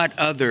 what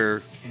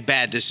other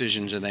bad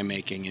decisions are they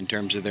making in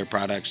terms of their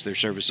products, their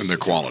services, And their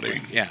quality.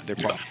 Yeah, their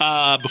quality.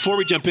 Before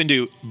we jump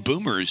into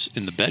boomers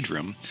in the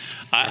bedroom,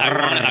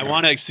 I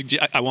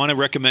want to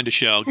recommend a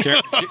show.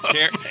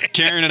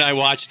 Karen and I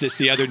watched this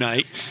the other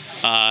night.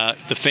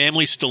 The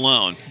Family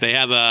Stallone. They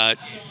have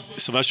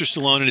Sylvester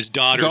Stallone and his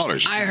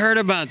daughters. I heard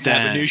about that.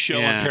 Have a new show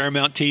on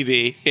Paramount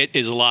TV. It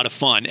is a lot of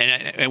fun.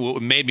 And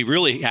what made me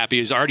really happy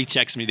is Artie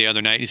texted me the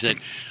other night. He said,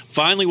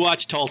 finally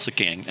watched Tulsa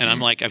King. And I'm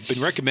like, I've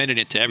been recommending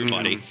it to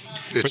everybody.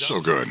 It's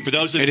so good. For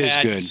those that It is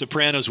had good.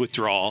 Sopranos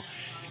withdrawal,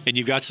 and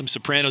you've got some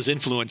Sopranos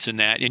influence in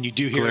that, and you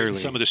do hear it in Clearly.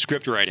 some of the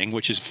script writing,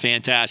 which is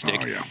fantastic.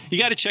 Oh, yeah. You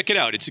got to check it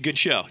out. It's a good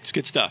show. It's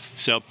good stuff.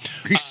 So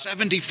He's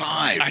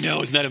 75. I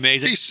know, isn't that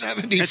amazing? He's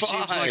 75. That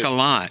seems like a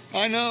lot.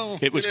 I know.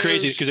 It was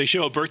crazy is. because they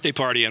show a birthday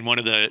party on one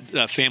of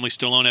the Family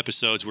Stallone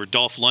episodes where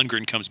Dolph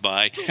Lundgren comes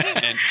by,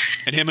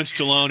 and him and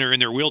Stallone are in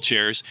their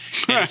wheelchairs,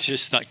 and it's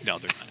just like, no,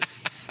 they're not.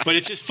 But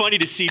it's just funny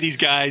to see these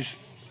guys.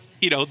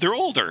 You know, they're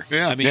older.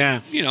 Yeah. I mean,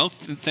 Yeah. you know,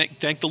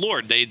 thank the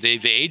Lord.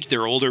 They've aged.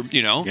 They're older.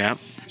 You know. Yeah.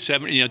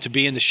 To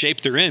be in the shape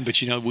they're in. But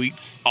we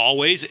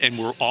always, and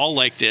we're all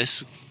like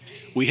this.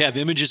 We have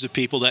images of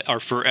people that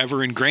are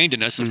forever ingrained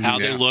in us of how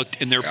they Yeah.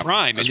 looked in their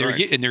prime, that's in their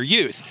right. in their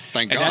youth.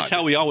 Thank and God. that's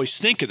how we always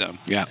think of them.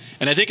 Yeah.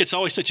 And I think it's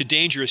always such a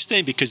dangerous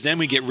thing because then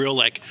we get real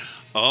like,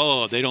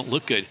 oh, they don't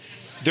look good.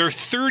 They're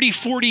 30,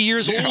 40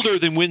 years older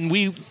than when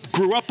we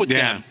grew up with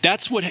Yeah. them.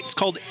 That's what it's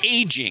called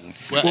aging.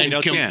 Well, You know,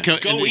 in go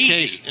the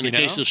easy. in the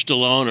case of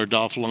Stallone or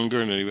Dolph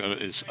Lundgren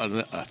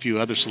and a few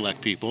other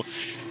select people,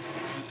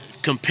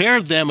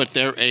 compare them at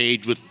their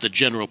age with the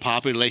general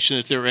population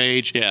at their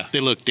age. Yeah. They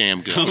look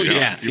damn good. Oh, yeah.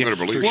 Yeah. You better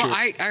believe it. Well,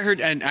 I heard,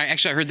 and I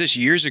heard this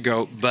years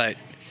ago, but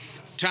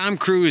Tom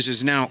Cruise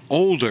is now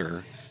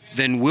older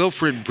than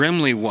Wilfred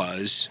Brimley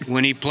was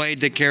when he played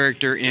the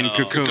character in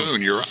Cocoon.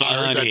 Cocoon,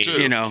 I heard that Funny.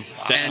 too. You know,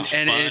 That's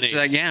and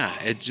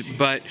it's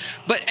funny.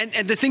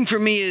 but the thing for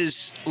me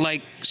is like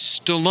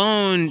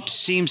Stallone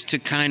seems to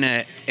kind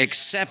of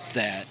accept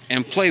that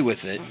and play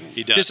with it.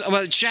 He does.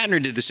 Well,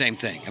 Shatner did the same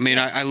thing. I mean,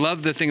 I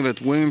love the thing about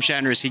William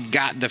Shatner is he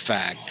got the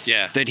fact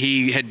Yeah. that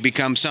he had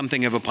become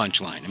something of a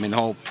punchline. I mean, the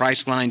whole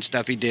Priceline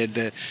stuff he did,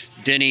 the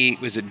Denny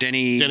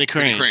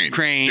Crane.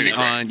 Crane Denny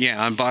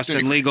on Boston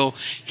Denny Crane. Legal.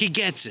 He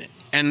gets it.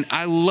 And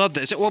I love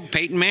that. So, well,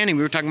 Peyton Manning,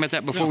 we were talking about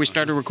that before we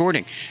started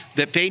recording,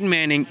 that Peyton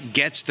Manning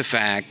gets the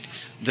fact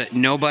that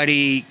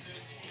nobody,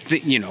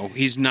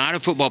 he's not a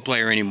football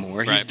player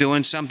anymore. He's Right.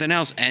 doing something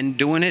else and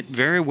doing it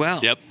very well.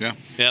 Yep. Yeah.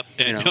 Yep.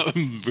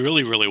 And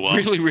really, really well.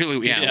 Really,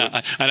 really,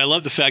 yeah. And I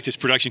love the fact his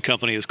production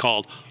company is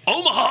called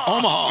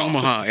Omaha.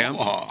 Omaha, yeah.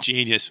 Omaha.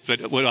 Genius.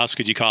 But what else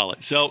could you call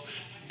it? So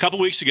a couple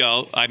weeks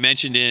ago, I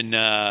mentioned in,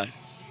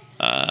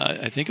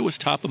 I think it was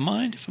Top of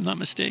Mind, if I'm not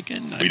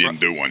mistaken. We didn't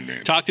do one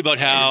then. Talked about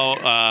how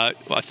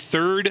a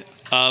third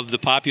of the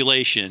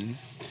population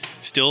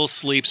still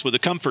sleeps with a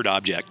comfort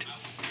object.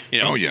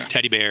 Oh, yeah.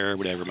 Teddy bear,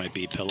 whatever it might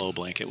be, pillow,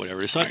 blanket,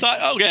 whatever. So I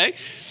thought, okay,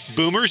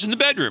 boomers in the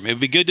bedroom. It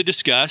would be good to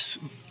discuss.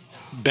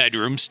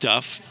 bedroom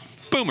stuff.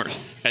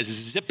 Boomers has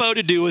zippo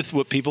to do with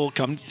what people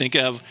come to think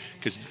of,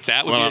 because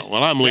that would be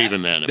I'm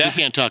leaving then. If that- we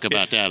can't talk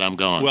about that, I'm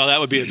gone. well, that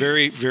would be a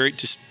very, very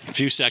just a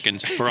few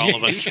seconds for all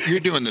of us.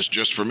 You're doing this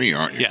just for me,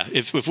 aren't you? Yeah,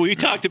 if we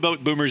talked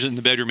about boomers in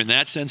the bedroom in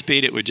that sense,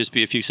 Pete, it would just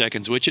be a few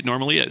seconds, which it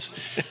normally is.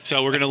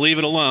 So we're going to leave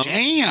it alone.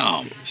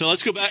 Damn. So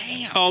let's go back.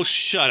 Oh,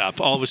 shut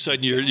up! All of a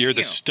sudden, you're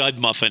the stud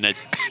muffin at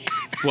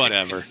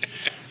whatever.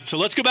 So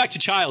let's go back to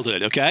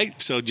childhood, okay?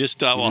 So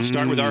just I'll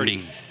start with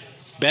Artie.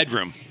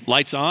 Bedroom,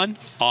 lights on,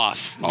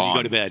 off. When you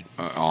go to bed.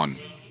 On.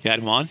 You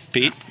had them on,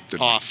 Pete?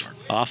 Didn't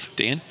Off. Off,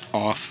 Dan?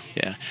 Off.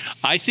 Yeah.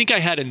 I think I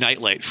had a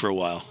nightlight for a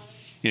while.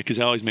 Yeah, because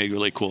I always made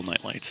really cool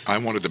nightlights. I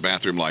wanted the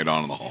bathroom light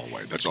on in the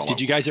hallway. That's all. Did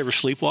you guys ever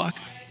sleepwalk?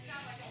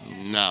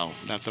 No,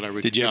 not that I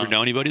really. Did you ever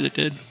know anybody that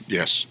did?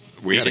 Yes.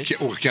 We You had a did?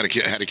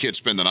 kid. Had a kid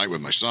spend the night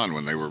with my son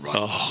when they were about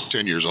Oh,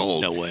 10 years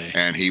old. no way.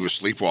 And he was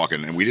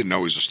sleepwalking, and we didn't know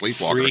he was a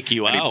sleepwalker. Freak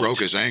you and out. he broke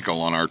his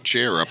ankle on our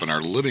chair up in our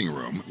living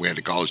room. We had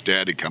to call his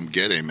dad to come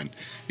get him, and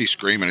he's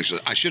screaming. He said,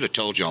 "I should have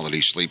told y'all that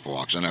he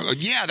sleepwalks." And I go,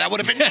 "Yeah, that would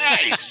have been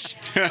nice.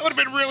 That would have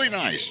been really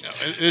nice."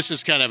 This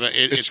is kind of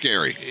It's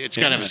scary. It's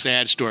kind of a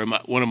sad story.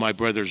 One of my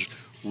brother's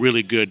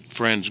really good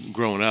friends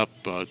growing up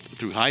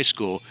through high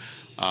school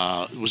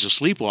was a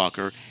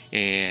sleepwalker,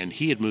 and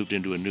he had moved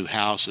into a new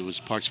house. It was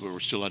parts of it were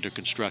still under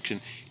construction.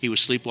 He was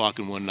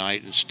sleepwalking one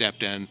night and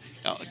stepped in,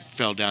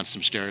 fell down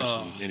some stairs,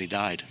 and he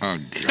died. Oh,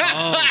 God.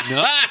 Oh,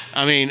 no.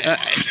 I mean,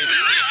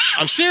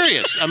 I'm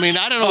serious. I mean,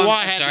 I don't know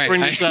why I had to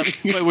bring this up,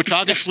 but we're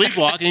talking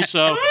sleepwalking,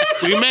 so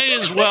we may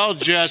as well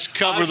just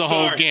cover I'm the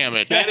whole sorry.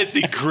 gamut. That is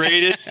the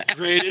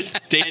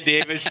greatest Dan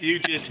Davis you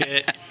just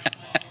hit.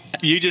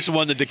 You just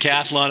won the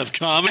decathlon of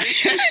comedy.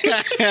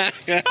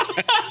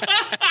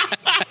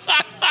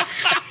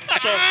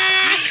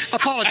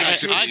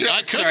 Apologize to me.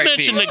 I could Sorry,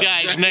 mention Pete. the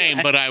guy's name,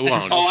 but I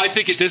won't. Oh, I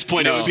think at this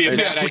point it would be a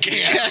bad idea.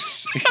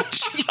 Yes.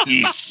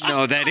 Jeez.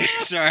 No, that is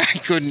sorry. I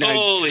couldn't.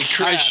 Holy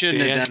crap, I shouldn't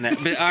Dan. have done that.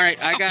 But all right,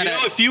 I got You know,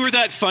 to if you were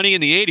that funny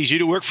in the 80s,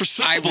 you'd have worked for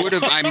I Super would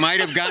have. I might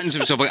have gotten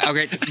some stuff.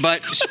 Okay,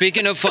 but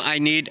speaking of, I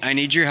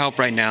need your help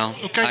right now.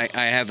 Okay.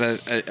 I have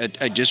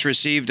I just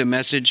received a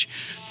message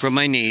from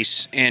my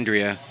niece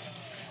Andrea.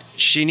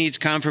 She needs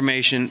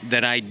confirmation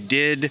that I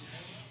did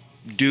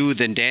do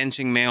the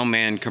Dancing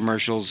Mailman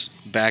commercials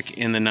back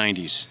in the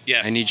 90s.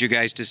 Yes. I need you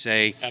guys to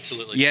say,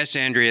 Absolutely. yes,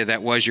 Andrea,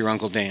 that was your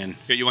Uncle Dan.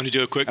 Here, you want to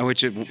do a quick? I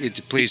want you,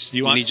 please,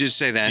 You want- need you to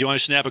say that. You want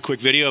to snap a quick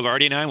video of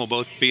Artie and I? And we'll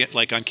both be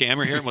like on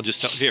camera here. And we'll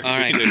just here. All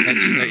we right, can do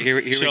it. here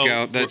So, we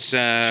go. Let's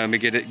let me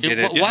get it. Get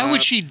it. Why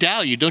would she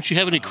doubt you? Don't you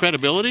have any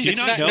credibility? Do you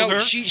not know no, her?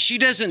 she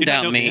doesn't You don't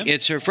doubt know me. him?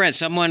 It's her friend.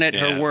 Someone at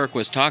Yeah. her work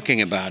was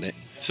talking about it.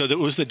 So that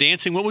was the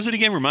dancing. What was it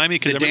again? Remind me,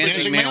 because The I remember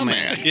Dancing Dancing Mailman.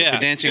 Mailman. Yeah. The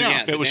dancing. Yeah.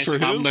 Yeah. It was the for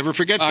dancing- who? I'll never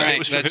forget All that. right,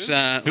 was for let's.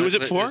 who? Who was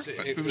it for?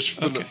 It was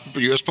for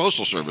the U.S.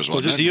 Postal Service, Was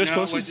wasn't it the U.S. No,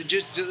 Postal? was it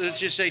just? Let's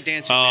just say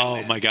dancing. Oh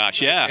Mailman. my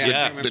gosh! Yeah, Yeah, I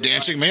yeah. remember. The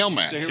Dancing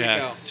Mailman. So here Yeah. we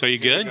go. So you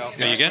good? Here we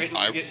go. Are you good? Wait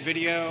till we get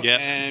video, Yeah.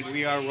 and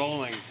we are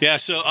rolling. Yeah.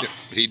 So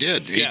He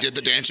did. He Yeah. did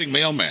the Dancing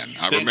Mailman.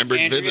 I remember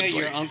it Andrea, vividly.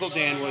 your Uncle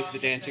Dan was the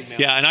dancing mailman.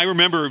 yeah, and I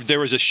remember there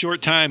was a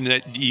short time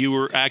that you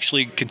were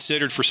actually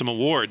considered for some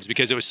awards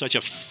because it was such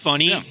a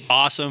funny, Yeah.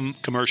 awesome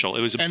commercial.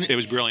 It was And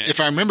brilliant. If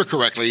I remember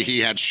correctly,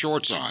 he had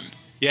shorts on.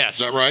 Yes.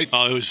 Is that right?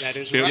 Oh, it was. That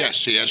is it was- right.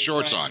 Yes, he had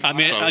shorts on. I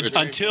mean, So it's-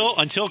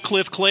 until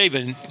Cliff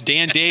Clavin,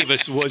 Dan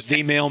Davis was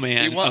the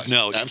mailman he was of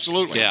note.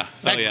 absolutely. Yeah.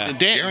 Oh yeah.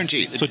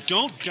 Guaranteed. So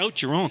don't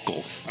doubt your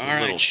uncle. All you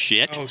right. Little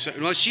shit. Oh, so,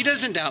 well, she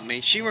doesn't doubt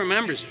me. She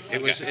remembers it.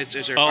 It was.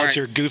 It's her. Oh, all it's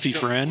right. her goofy So-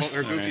 friends?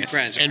 Her goofy All right.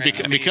 friends. And All right,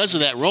 let me- because of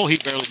that role, he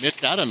barely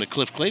missed out on the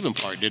Cliff Clavin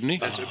part, didn't he?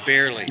 That's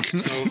barely.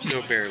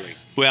 So barely.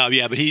 Well,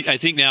 yeah, but I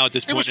think now at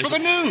this It point, was for the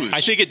news.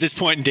 I think at this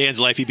point in Dan's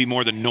life, he'd be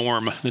more the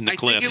norm than the I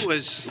Cliff. think it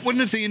was.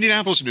 Wasn't it the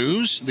Indianapolis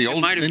News? The old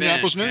might have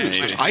Indianapolis been. News.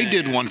 Yeah, maybe. I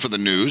did one for the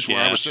news where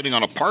Yeah. I was sitting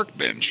on a park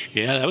bench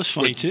Yeah, that was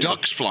funny with too.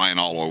 ducks flying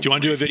all over. Do you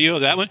want to do a video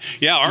of that one?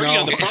 Yeah, Artie No,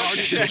 on the park.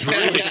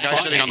 it was the guy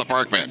sitting on the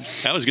park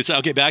bench. That was good.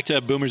 Okay, back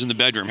to Boomers in the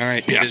bedroom. All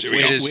right. Yes, it here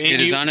we go. is, When it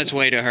is you- on its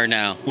way to her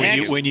now.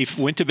 When you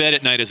went to bed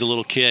at night as a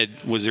little kid,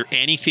 was there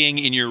anything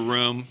in your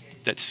room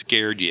that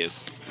scared you?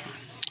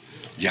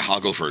 Yeah,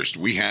 I'll go first.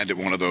 We had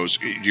one of those.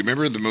 Do you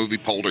remember the movie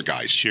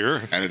Poltergeist? Sure.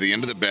 And at the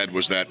end of the bed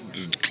was that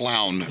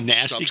clown,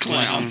 Nasty stuffed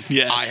clown.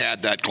 Yes. I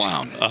had that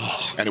clown.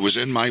 Oh. And it was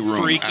in my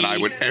room. Freaky And I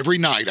would, every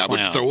night, I would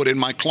clown. throw it in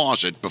my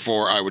closet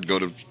before I would go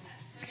to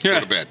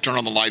bed. Turn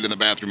on the light in the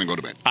bathroom and go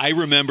to bed. I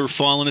remember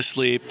falling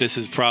asleep. This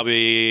is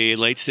probably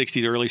late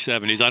 60s, early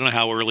 70s. I don't know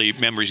how early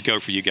memories go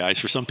for you guys.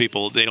 For some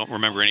people, they don't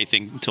remember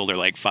anything until they're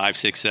like 5,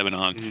 6, 7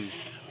 on.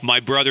 My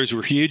brothers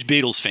were huge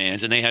Beatles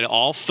fans, and they had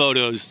all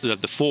photos of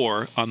the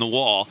four on the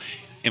wall.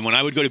 And when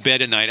I would go to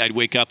bed at night, I'd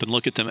wake up and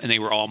look at them, and they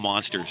were all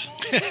monsters.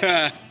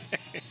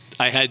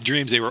 I had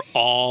dreams they were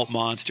all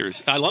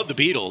monsters. I love the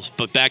Beatles,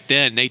 but back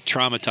then, they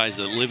traumatized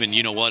the living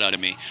you-know-what out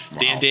of me.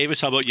 Dan Davis,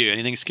 how about you?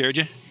 Anything scared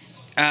you?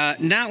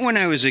 Not when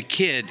I was a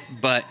kid,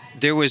 but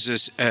there was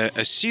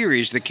a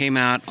series that came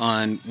out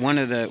on one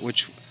of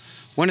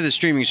the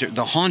streaming shows,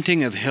 The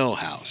Haunting of Hill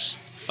House.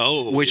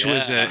 Oh, which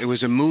yeah.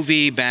 was a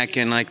movie back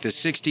in like the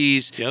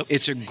 60s. Yep.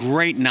 It's a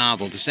great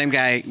novel. The same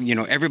guy,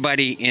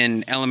 everybody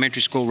in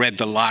elementary school read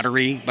The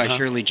Lottery by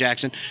Shirley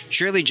Jackson.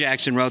 Shirley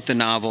Jackson wrote the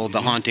novel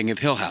The Haunting of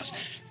Hill House.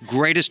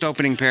 Greatest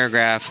opening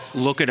paragraph.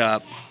 Look it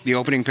up. The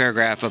opening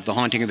paragraph of The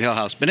Haunting of Hill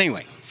House. But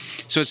anyway,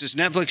 so it's this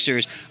Netflix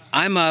series.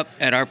 I'm up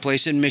at our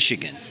place in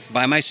Michigan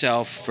by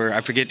myself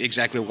I forget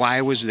exactly why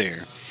I was there,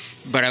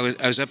 but I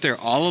was up there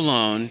all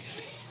alone,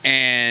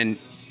 and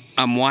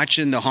I'm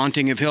watching The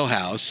Haunting of Hill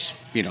House,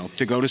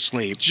 to go to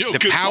sleep. Joe, the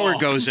good power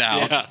call. goes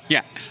out.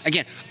 Yeah.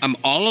 Again, I'm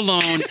all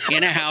alone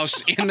in a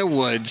house in the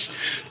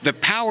woods. The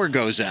power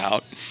goes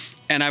out.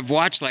 And I've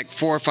watched like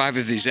 4 or 5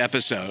 of these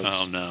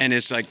episodes. Oh, no. And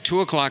it's like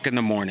 2 o'clock in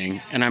the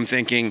morning, and I'm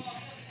thinking,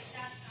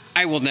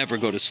 I will never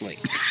go to sleep.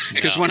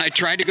 Because when I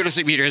tried to go to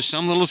sleep, there's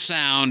some little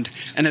sound,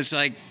 and it's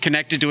like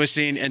connected to a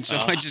scene. And so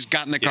I just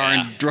got in the car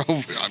and drove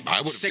I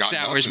would've 6 gotten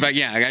up hours. and- But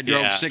yeah, I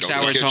drove Yeah. 6 Go to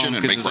the hours kitchen home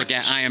and because make it's like,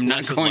 breakfast. I am not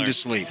Lesson going learned. to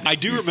sleep. I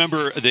do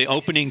remember the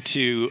opening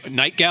to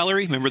Night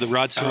Gallery. Remember the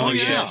Rod Serling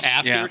show yes.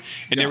 after, Yeah.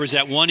 and there was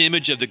that one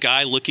image of the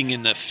guy looking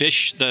in the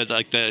fish,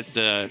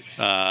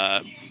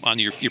 on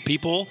your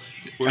peephole,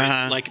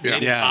 where it, like made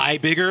his Yeah. eye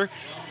bigger.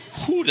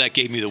 Whew, that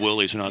gave me the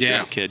willies when I was a Yeah.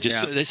 little kid.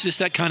 Yeah. It's just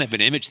that kind of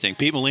an image thing.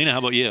 Pete Molina, how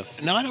about you?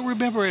 No, I don't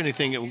remember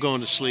anything of going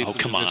to sleep. Oh,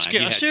 come on. That's scary.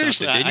 You had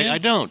Seriously, something, didn't you? I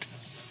don't.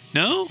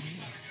 No?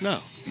 No.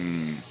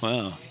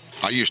 Wow.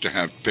 I used to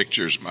have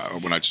pictures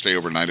when I'd stay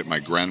overnight at my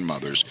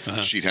grandmother's.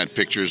 She'd had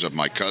pictures of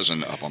my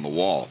cousin up on the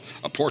wall,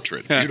 a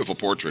portrait, beautiful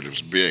portrait. It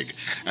was big,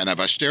 and if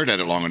I stared at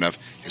it long enough,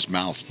 his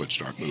mouth would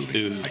start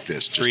moving Ooh, like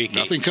this. Just freaky.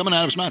 nothing coming out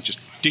of his mouth. Just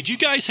Did you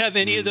guys have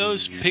any of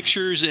those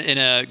pictures in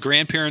a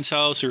grandparent's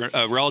house or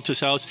a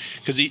relative's house?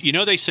 Because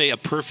they say a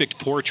perfect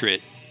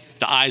portrait,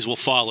 the eyes will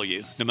follow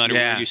you no matter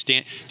where you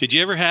stand. Did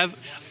you ever have?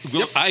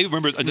 Yep. I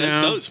remember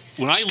those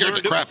when I Scared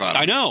learned the crap out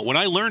of I me. know when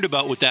I learned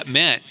about what that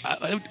meant.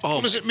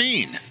 what does it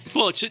mean?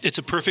 Well, it's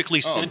a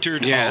perfectly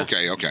centered Oh,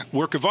 okay.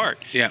 work of art.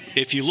 Yeah.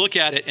 If you look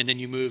at it and then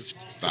you move to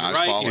the eyes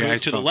right, follow you you.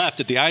 move to the left,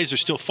 that the eyes are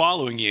still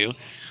following you.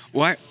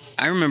 Well,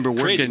 I remember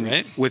Crazy, working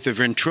right? with a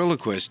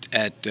ventriloquist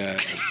at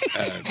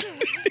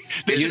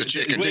It's the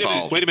chicken's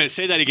fault. Wait a minute.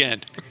 Say that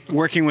again.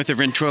 working with a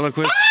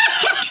ventriloquist.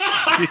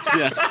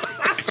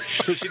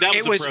 See, that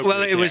It was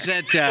appropriate it was there.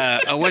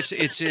 at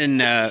it's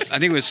in I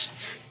think it was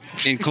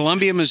in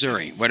Columbia,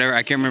 Missouri. Whatever,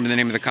 I can't remember the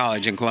name of the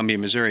college in Columbia,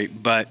 Missouri,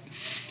 but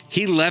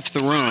he left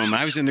the room.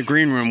 I was in the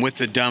green room with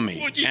the dummy,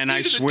 What'd you and do I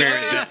to the swear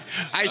dummy?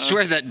 I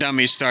swear that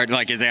dummy started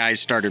the eyes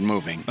started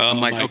moving. Oh,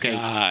 I'm like, my okay,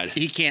 God.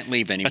 he can't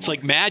leave anymore. That's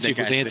like magic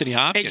The with guy's- Anthony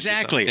Hopkins or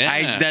Exactly.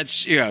 something. Yeah.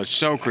 That's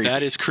so creepy.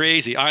 That is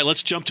crazy. All right,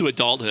 let's jump to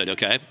adulthood,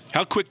 okay?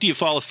 How quick do you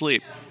fall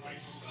asleep?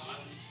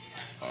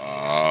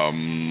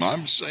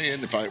 I'm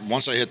saying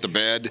once I hit the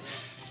bed,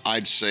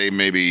 I'd say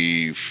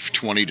maybe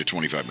 20 to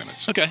 25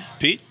 minutes. Okay.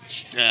 Pete?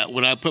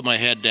 When I put my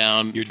head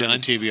down, You're turn done?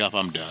 the TV off,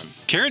 I'm done.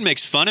 Karen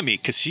makes fun of me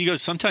because she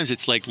goes, sometimes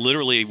it's like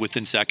literally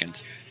within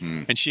seconds.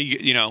 And she,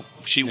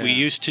 we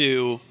used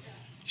to,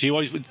 she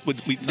always would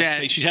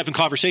say she's having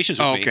conversations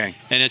with me. Okay.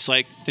 And it's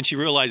like, then she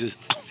realizes,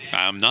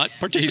 I'm not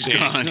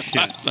participating.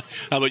 gone.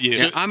 How about you?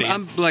 Yeah, I'm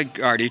Dan?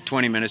 like Artie,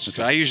 20 minutes or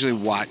so. I usually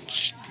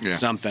watch Yeah.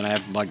 something. I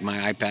have like my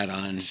iPad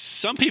on.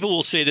 Some people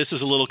will say this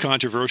is a little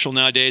controversial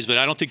nowadays, but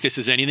I don't think this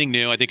is anything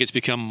new. I think it's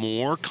become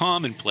more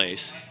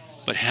commonplace.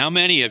 But how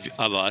many of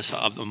us,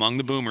 among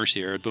the boomers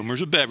here,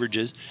 boomers with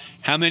beverages,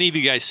 how many of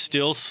you guys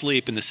still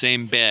sleep in the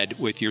same bed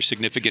with your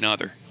significant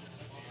other?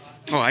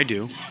 Oh, I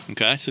do.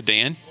 Okay, so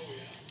Dan?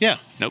 Yeah.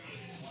 Nope.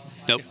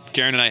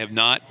 Karen and I have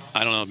not,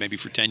 I don't know, maybe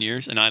for 10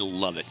 years, and I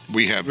love it.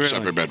 We have Really?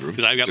 separate bedrooms.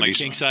 Because I've got my Denise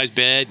and I. king-size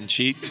bed and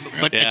sheet.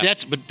 But Yeah.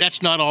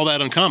 that's not all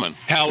that uncommon.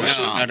 It's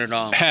No, not. not at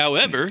all.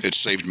 However, It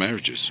saved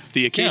marriages.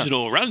 the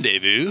occasional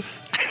rendezvous.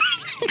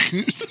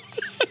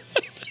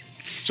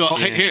 So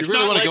here, You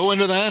really want to go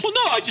into that? Well,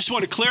 no, I just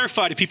want to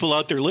clarify to people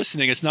out there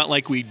listening, it's not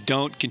like we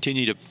don't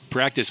continue to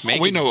practice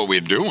making. We know what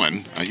we're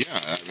doing.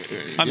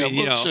 I mean,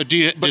 you know. So But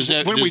does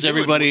when we does do it-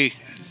 everybody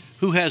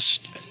who has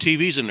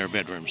TVs in their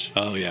bedrooms?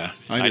 Oh, yeah.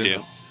 I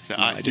do.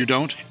 You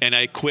don't? And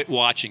I quit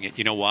watching it.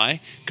 You know why?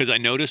 Because I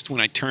noticed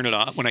when I turn it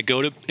off, when I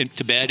go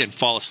to bed and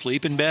fall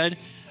asleep in bed,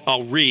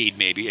 I'll read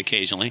maybe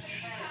occasionally.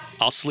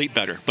 I'll sleep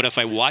better. But if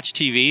I watch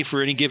TV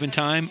for any given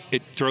time,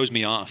 it throws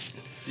me off.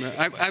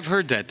 I've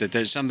heard that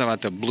there's something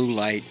about the blue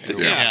light. Or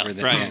Yeah, whatever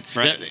that-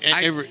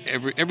 right.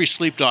 Right. Every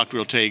sleep doctor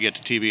will tell you get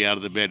the TV out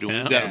of the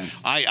bedroom. Yeah.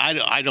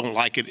 I don't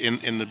like it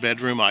in the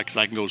bedroom because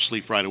I can go to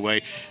sleep right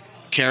away.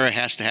 Kara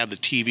has to have the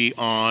TV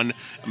on.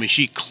 I mean,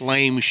 she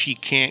claims she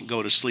can't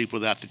go to sleep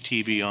without the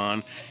TV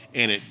on,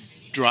 and it.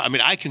 I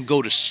mean, I can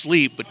go to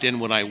sleep, but then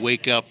when I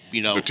wake up,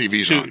 The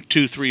TV's on.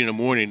 2, 3 in the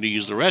morning to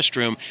use the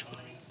restroom,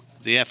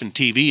 the effing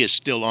TV is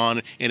still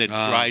on, and it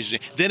drives me.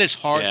 Then it's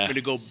hard Yeah. for me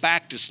to go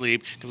back to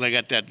sleep because I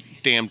got that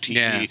damn TV.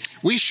 Yeah.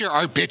 We sure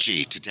are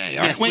bitchy today,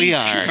 aren't Yes, we? we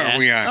are. Sure,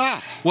 we are.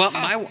 Ah. Well,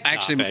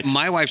 it.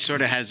 my wife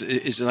sort of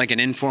is like an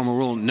informal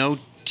rule: no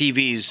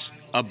TVs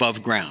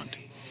above ground.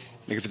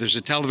 Like if there's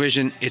a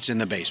television, it's in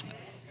the basement.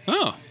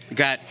 Oh,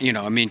 Got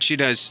I mean, she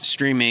does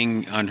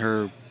streaming on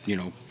her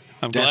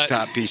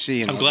desktop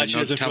PC. And I'm glad she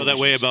doesn't feel that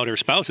way about her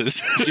spouses.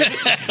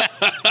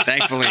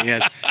 Thankfully,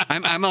 yes.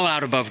 I'm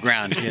allowed above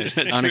ground, yes,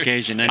 on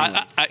occasion. Anyway.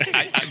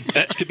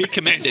 That's to be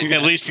commended.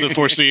 At least for the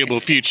foreseeable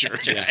future.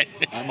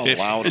 I'm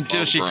allowed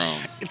above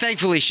ground.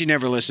 Thankfully, she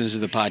never listens to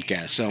the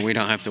podcast, so we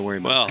don't have to worry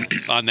about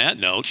Well, on that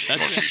note, Well,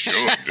 she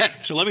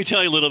should. so let me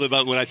tell you a little bit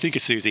about what I think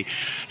of Susie.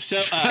 So,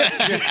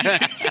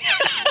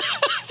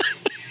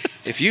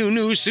 If you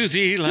knew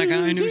Susie like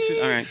I knew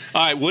Susie. All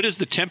right. what is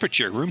the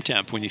temperature, room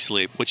temp, when you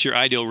sleep? What's your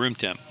ideal room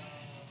temp?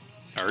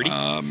 Artie?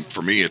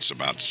 For me, it's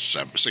about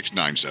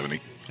 69, 70.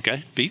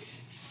 Okay, Pete?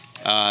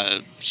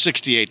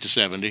 68 to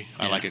 70.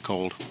 I like it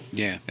cold.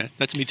 Yeah. Yeah,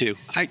 that's me too.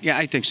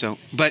 I think so.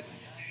 But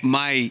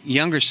my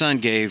younger son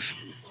gave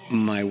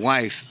my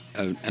wife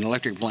an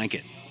electric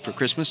blanket for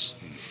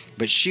Christmas,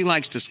 but she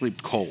likes to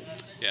sleep cold.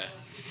 Yeah.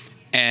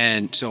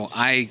 And so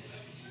I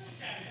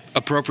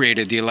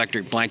appropriated the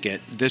electric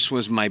blanket. This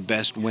was my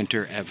best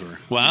winter ever.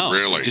 Wow.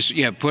 Really?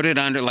 Just put it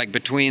under, like,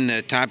 between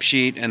the top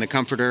sheet and the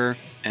comforter,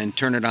 and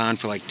turn it on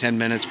for like 10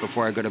 minutes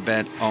before I go to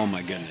bed. Oh my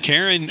goodness.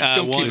 Karen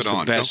Don't keep it on.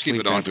 Don't best keep it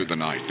sleep on ever. through the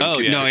night. Oh,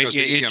 yeah. No, Because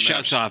it the EMFs,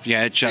 shuts off.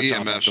 Yeah, it shuts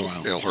off after a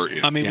while. They'll hurt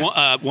you. I mean,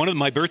 Yeah. one of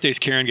my birthdays,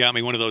 Karen got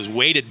me one of those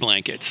weighted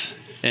blankets.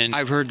 And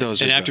I've heard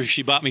those. And are after good.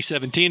 she bought me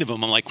 17 of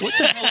them, I'm like, what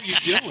the hell are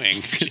you doing?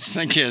 It's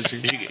like, yes,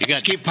 You got-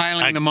 just keep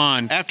piling them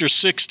on. After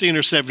 16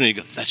 or 17, you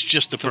go, that's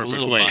just the a perfect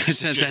little way.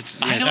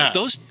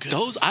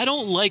 much. I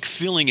don't like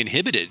feeling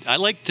inhibited. I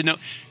like to know,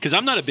 because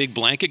I'm not a big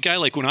blanket guy.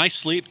 Like when I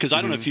sleep, because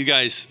I don't know if you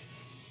guys,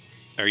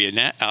 are you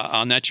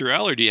on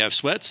natural, or do you have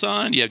sweats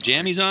on? Do you have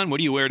jammies on? What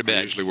do you wear to I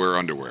bed? usually wear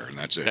underwear, and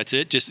that's it. That's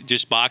it?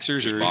 Just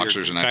boxers Just or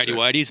boxers your and that's tidy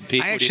it. whities?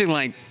 Pete, I what do you- actually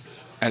like.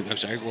 I'm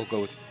sorry. We'll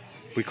go with.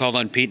 We called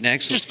on Pete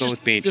next. Let's go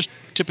with Pete. Just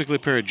typically a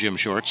pair of gym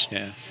shorts.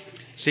 Yeah.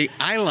 See,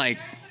 I like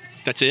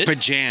That's it? I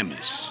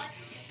pajamas.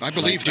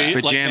 believe Do you- that.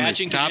 like Pajamas,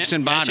 matching tops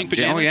and matching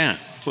bottoms. Oh pajamas? yeah,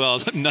 Well,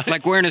 not,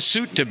 like wearing a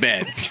suit to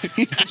bed.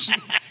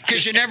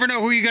 Because you never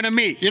know who you're going to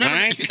meet. You know, all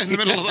right? in the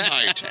middle of the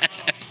night,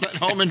 that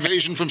home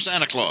invasion from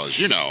Santa Claus.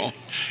 You know,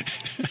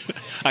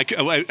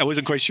 I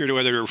wasn't quite sure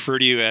whether to refer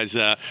to you as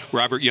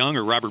Robert Young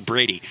or Robert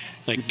Brady,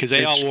 like because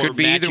they It all wore could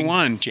be either matching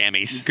one.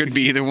 jammies. Could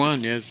be either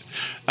one. Yes.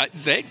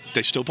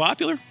 They're still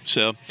popular.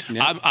 So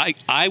Yeah.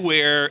 I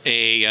wear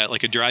a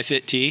like a dry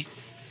fit tee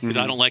because Mm-hmm.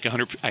 I don't like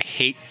 100. I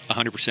hate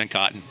 100%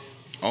 cotton.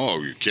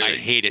 oh, you're I kidding.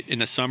 hate it. In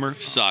the summer,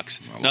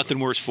 sucks. love Nothing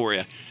worse for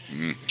you.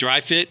 Dry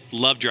fit,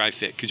 love dry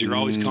fit because you're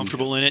always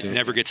comfortable in it. It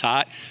never gets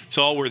hot.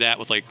 So I'll wear that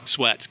with like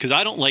sweats because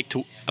I don't like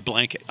a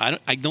blanket.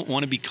 I don't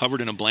want to be covered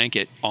in a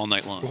blanket all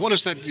night long. What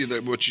is that?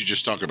 What you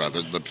just talked about?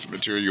 The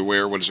material you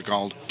wear? What is it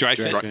called? Dry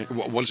fit.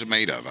 What is it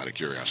made of? Out of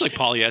curiosity. It's like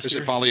polyester. Is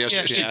it polyester?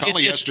 Yeah, See, yeah.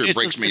 polyester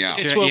breaks me out.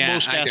 It's what Yeah,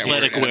 most I can't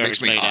athletic wear it. It wear makes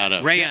is me made hot. out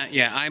of. Rayon,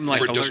 I'm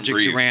like Or it doesn't allergic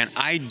breathe. to rayon.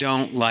 I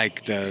don't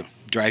like the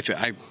dry fit.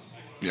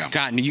 Yeah.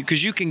 Cotton,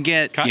 because you can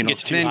get Cotton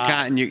gets too thin hot.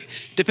 cotton.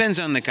 Depends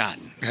on the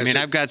cotton. Has it-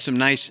 I've got some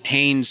nice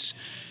Hanes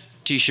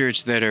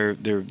T-shirts that are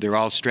they're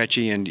all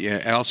stretchy, and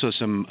also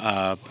some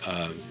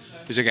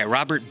who's that guy?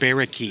 Robert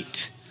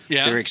Barraquette.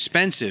 Yeah. They're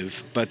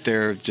expensive, but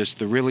they're just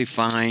the really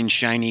fine,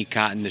 shiny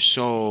cotton. They're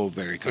so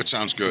very That good.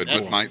 sounds good,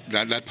 but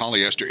that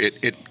polyester,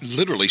 it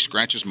literally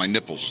scratches my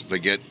nipples.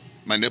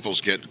 My nipples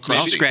get crusty.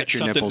 I'll scratch your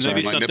Something- nipples maybe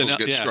off. My something nipples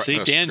else. get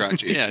Yeah, see, Dan.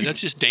 scratchy. Yeah,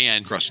 that's just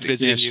Dan Crusty.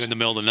 visiting Yes. you in the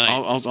middle of the night,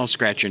 I'll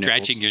scratch your nipples.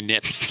 scratching your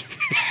nips.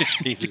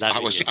 He's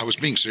loving it. I was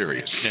being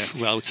serious.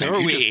 Yeah, well, so And are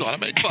you we. just thought I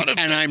made fun of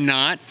And I'm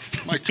not.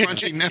 my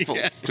crunchy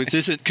nipples. This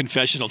isn't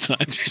confessional time.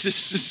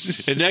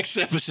 The next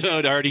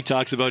episode already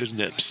talks about his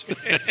nips.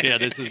 Yeah,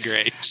 this is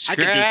great. I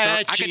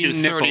could do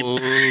 30.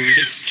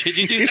 nipples. Did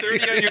you do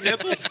 30 on your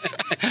nipples?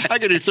 I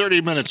could do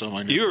 30 minutes on my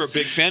nipples. You were a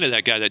big fan of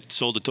that guy that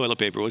sold the toilet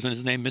paper. Wasn't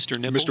his name Mr.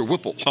 Nipple? Mr.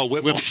 Whipple. Oh,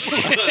 Whipple.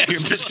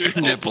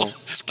 Mr. Nipple.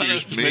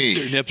 Excuse me.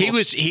 Mr. Nipple.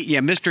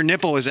 Mr.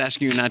 Nipple was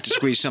asking you not to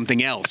squeeze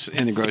something else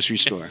in the grocery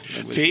store.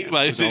 That was, Pete, it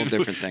was a whole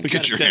different thing. We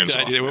Get kind your of hands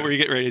stepped on you off there. What that. were you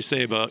getting ready to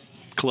say about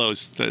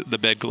clothes, the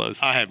bed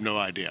clothes? I have no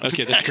idea.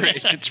 Okay, that's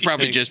great. It's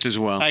probably just as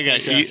well. I got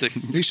you. Fantastic.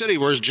 He said he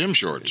wears gym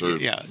shorts. Or,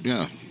 Yeah.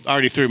 Yeah.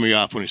 Already threw me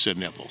off when he said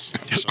nipples.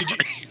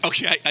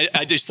 Okay,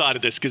 I just thought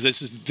of this because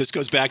this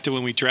goes back to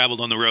when we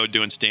traveled on the road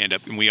doing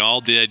stand-up, and we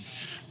all did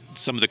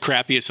some of the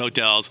crappiest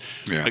hotels.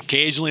 Yeah.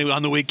 Occasionally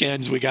on the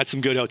weekends, we got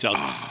some good hotels.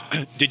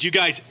 Did you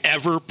guys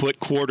ever put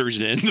quarters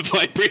in the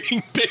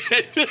vibrating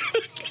bed?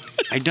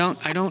 I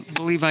don't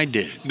believe I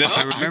did. No?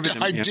 I remember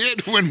them. I yeah.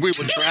 did when when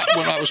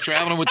I was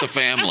traveling with the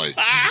family.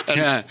 And,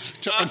 Yeah.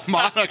 and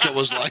Monica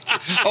was like,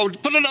 "Oh,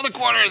 put another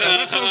quarter in there.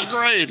 That feels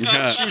great."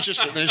 Yeah. She was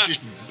just then she's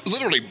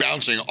literally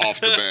bouncing off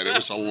the bed. It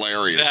was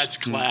hilarious. That's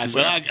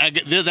classic. Well,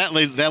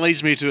 that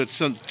leads me to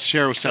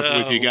share something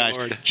with you guys.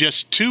 Lord.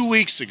 Just 2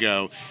 weeks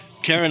ago,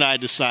 Karen and I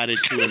decided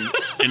to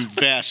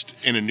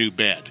invest in a new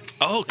bed.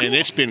 Oh, cool. And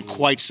it's been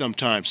quite some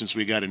time since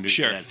we got a new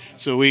Sure. bed.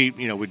 So we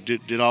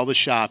did all the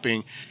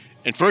shopping.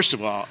 And first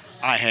of all,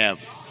 I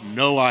have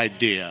no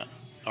idea,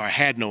 or I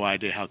had no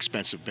idea how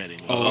expensive bedding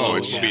was. Oh,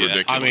 it's yeah.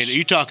 ridiculous. I mean,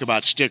 you talk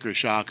about sticker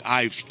shock.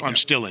 I'm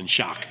still in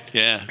shock.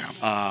 Yeah.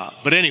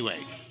 But anyway,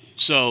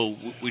 so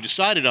we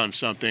decided on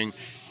something,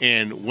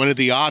 and one of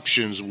the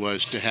options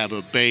was to have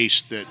a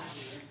base that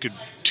could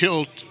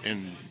tilt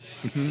and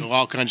do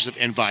all kinds of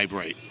stuff and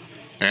vibrate.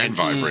 And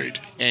vibrate.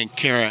 And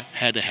Kara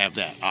had to have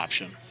that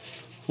option.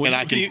 What And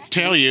I do you- can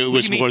tell you it what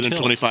was do you more mean than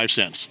tilt? 25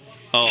 cents.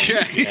 Oh,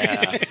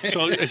 Yeah,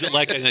 so is it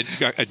like an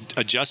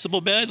adjustable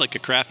bed, like a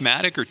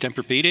Craftmatic or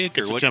Tempur-Pedic,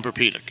 or it's a what?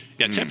 Tempur-Pedic.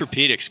 Yeah,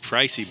 Tempur-Pedic's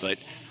pricey, but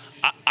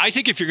I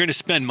think if you're going to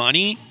spend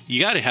money,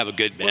 you got to have a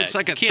good bed. Well, it's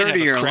like a You can't third of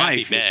have your crappy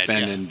life you bed.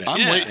 spend in bed.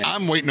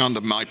 I'm waiting on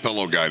the My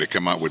Pillow guy to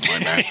come out with my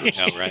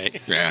mattress. Oh,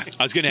 right. Yeah.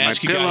 I was going to My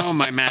ask you pillow, guys.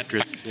 my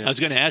mattress. I was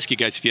going to ask you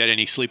guys if you had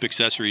any sleep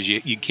accessories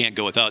you can't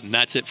go without, and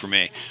that's it for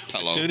me.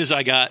 Pillow. As soon as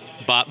I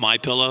bought My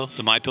Pillow,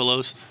 the My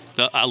Pillows,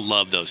 I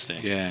love those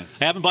things. Yeah.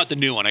 I haven't bought the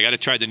new one. I got to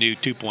try the new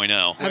 2.0.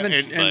 I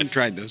haven't But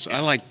tried those.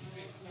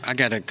 I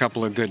got a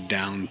couple of good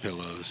down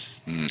pillows.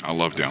 I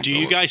love down do you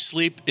pillows. guys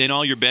sleep in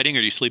all your bedding, or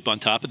do you sleep on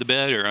top of the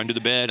bed, or under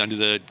the bed, under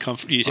the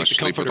comfort? Do you I take the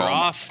sleep with comforter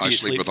all. off? Do I you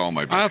sleep with all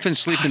my. I bedding. often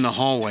sleep in the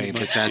hallway,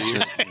 but that's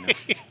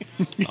it.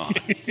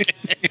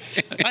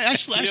 I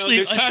sleep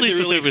there's times I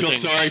with really feel everything.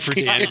 sorry for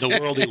Dan and the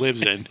world he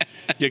lives in.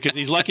 Yeah, because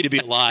he's lucky to be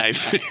alive.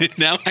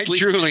 Now I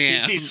truly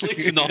am. He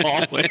sleeps in the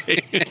hallway.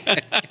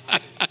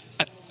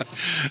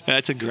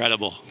 That's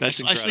incredible.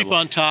 That's I incredible. sleep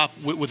on top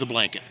with a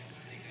blanket,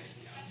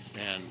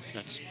 and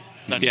that's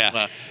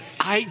Yeah.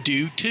 I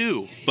do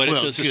too, but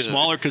Well, it's a good.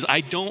 smaller because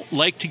I don't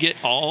like to get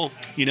all,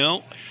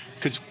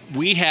 because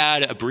we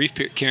had a brief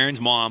period. Karen's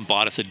mom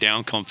bought us a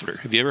down comforter.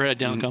 Have you ever had a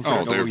down comforter?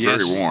 Oh, they're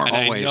yes. very warm. And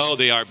always. I know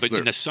they are, but They're-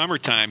 in the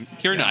summertime,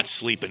 you're Yeah. not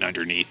sleeping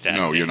underneath that.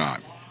 No, thing. you're not.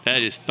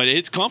 But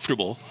it's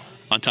comfortable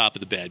on top of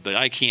the bed. But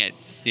I can't.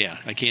 Yeah,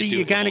 I can't. See, do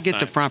you it the got to whole get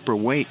the time. proper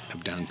weight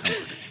of down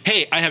comforter.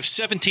 Hey, I have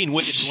 17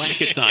 weighted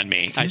blankets on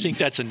me. I think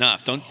that's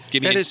enough. Don't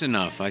give me. That is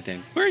enough, I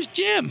think. Where's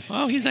Jim?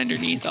 Oh, he's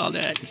underneath all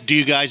that. Do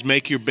you guys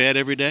make your bed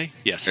every day?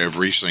 Yes,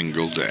 Every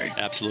single day.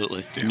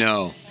 absolutely.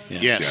 No. Yeah.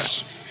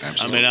 Yes. I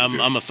Absolutely.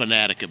 mean, I'm a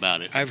fanatic about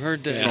it. I've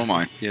heard that. So am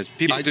I. Yes,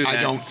 people do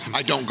that.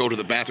 I don't go to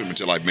the bathroom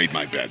until I've made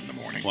my bed in the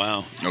morning.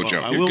 Wow. No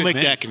joke. I You're will good make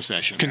man. that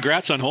concession.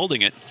 Congrats on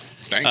holding it.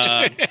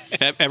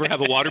 Thanks. Ever have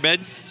a waterbed?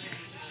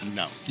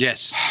 No.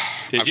 Yes.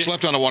 Did I've you?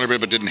 slept on a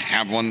waterbed but didn't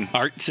have one.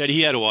 Art said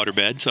he had a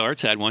waterbed, so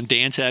Art's had one.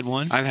 Dan's had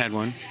one. I've had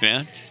one.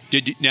 Yeah.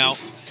 Did you, now?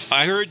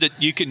 I heard that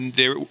you can.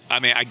 There. I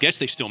mean, I guess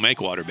they still make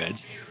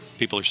waterbeds.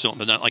 People are still.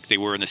 They're not like they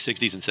were in the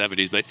 '60s and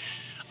 '70s, but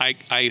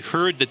I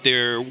heard that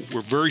there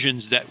were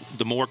versions that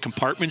the more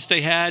compartments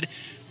they had,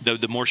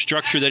 the more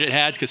structure that it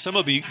had. Because some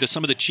of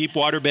the cheap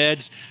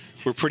waterbeds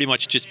were pretty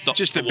much just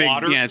Just the a big,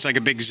 water. yeah, it's like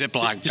a big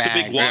Ziploc Just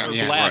bag. a big water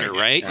Yeah. bladder,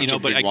 right? Yeah, it's a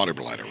big water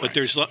bladder, But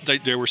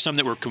right. there were some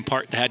that were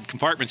had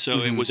compartments,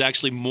 so it was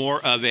actually more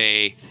of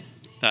a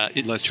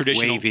Less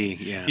traditional. wavy,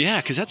 yeah. Yeah,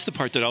 because that's the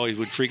part that always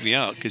would freak me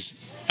out. Because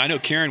I know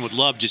Karen would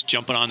love just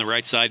jumping on the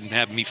right side and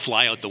having me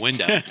fly out the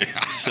window.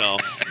 So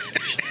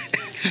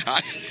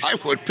I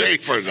would pay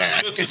for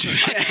that. I'd pay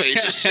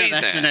to see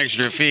That's that. an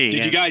extra fee. did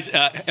yeah. you guys?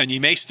 And you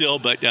may still,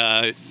 but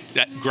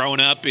that growing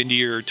up into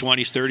your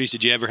 20s, 30s,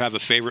 did you ever have a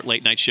favorite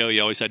late night show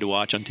you always had to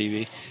watch on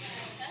TV?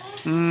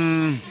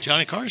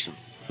 Johnny Carson.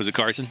 Was it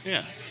Carson?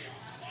 Yeah.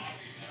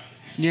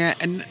 Yeah,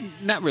 and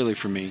not really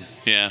for me.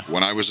 Yeah.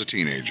 When I was a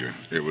teenager,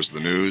 it was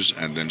the news,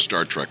 and then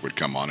Star Trek would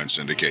come on in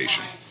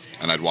syndication.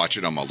 And I'd watch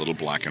it on my little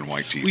black and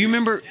white TV. Well, you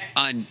remember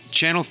on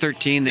Channel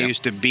 13, they Yeah.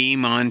 used to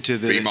beam onto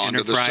the Beam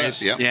onto the Enterprise?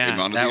 set, yeah, Yeah, beam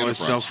onto that the was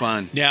so Enterprise.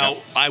 fun. Now,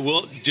 I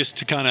will, just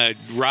to kind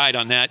of ride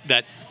on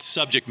that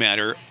subject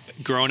matter,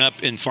 growing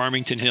up in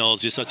Farmington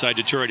Hills, just outside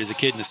Detroit as a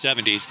kid in the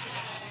 70s,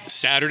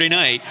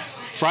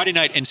 Friday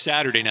night and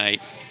Saturday night,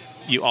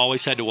 you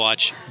always had to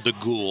watch The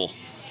Ghoul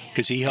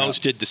because he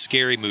hosted the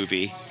Scary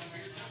Movie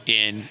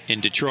in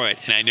Detroit.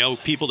 And I know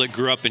people that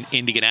grew up in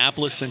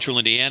Indianapolis, Central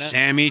Indiana.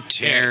 Sammy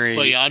Terry.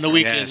 Well, yeah, on the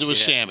weekends Yes, it was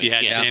yeah. Sammy. You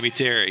had Yeah. Sammy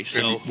Terry.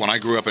 So And when I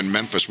grew up in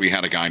Memphis, we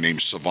had a guy named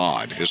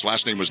Savad. His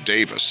last name was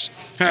Davis,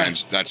 and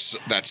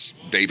that's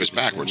Davis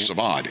backwards.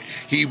 Savad.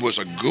 He was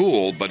a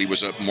ghoul, but he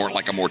was more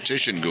like a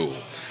mortician ghoul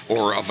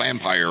or a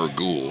vampire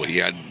ghoul. He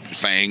had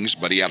fangs,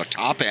 but he had a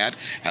top hat,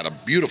 had a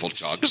beautiful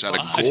tux, had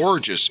a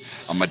gorgeous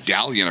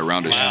medallion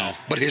around his. Wow.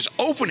 But his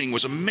opening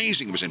was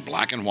amazing. It was in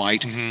black and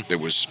white. There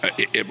was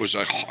it was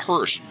a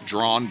hearse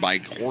drawn by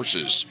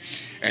horses.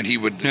 And he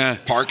would Yeah.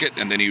 park it,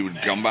 and then he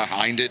would come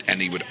behind it,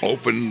 and he would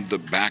open the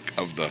back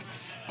of the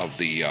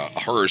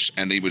hearse,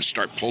 and he would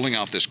start pulling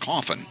out this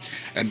coffin,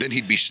 and then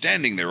he'd be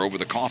standing there over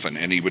the coffin,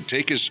 and he would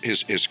take his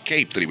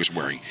cape that he was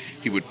wearing,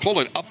 he would pull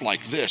it up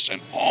like this,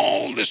 and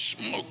all this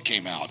smoke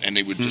came out, and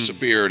it would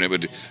disappear, and it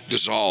would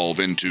dissolve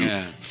into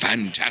Yeah.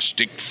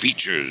 fantastic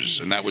features,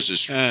 and that was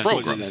his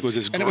program. was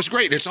his and it was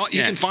great. It's all, you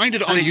Yeah. can find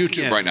it on I think-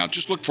 YouTube yeah. right now.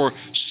 Just look for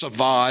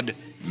Savad,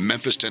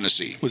 Memphis,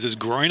 Tennessee. was his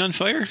groin on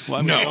fire? Why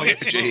would No,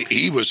 he-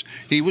 he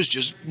was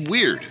just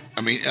weird.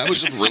 I mean, that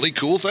was a really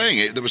cool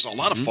thing. There was a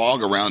lot of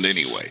fog around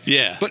anyway.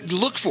 Yeah. But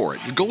look for it.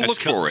 Go That's look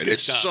cool. for It's it. good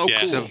It's stuff, so yeah.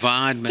 cool.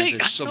 Savad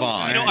Memphis.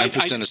 Savad,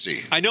 Memphis,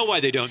 Tennessee. I know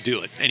why they don't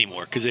do it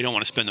anymore because they don't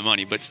want to spend the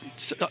money. But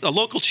a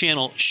local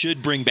channel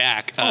should bring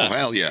back. Oh,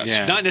 hell yes.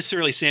 Yeah. Not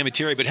necessarily Sammy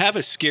Terry, but have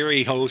a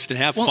scary host and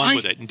have fun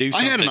with it and do I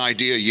something. had an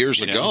idea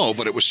years you know? ago,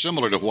 but it was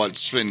similar to what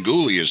Sven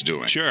Gulli is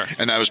doing. Sure.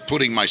 And I was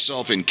putting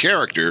myself in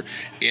character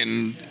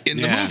in in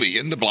the movie,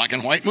 in the black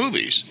and white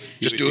movies.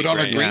 Just do it on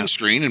a green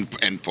screen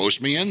and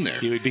post me in there.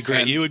 You would be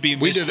great. And you would be.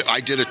 I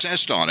did a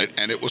test on it,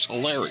 and it was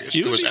hilarious.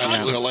 It was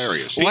absolutely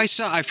hilarious. Well,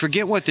 I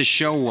forget what the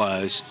show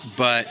was,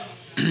 but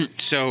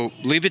so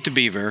Leave It to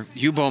Beaver,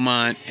 Hugh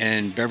Beaumont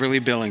and Beverly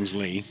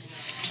Billingsley.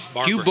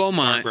 Hugh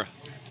Beaumont. Barbara.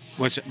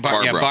 What's it?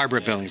 Barbara.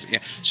 Barbara Billingsley. Yeah.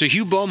 So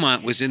Hugh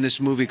Beaumont was in this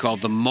movie called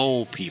The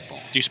Mole People.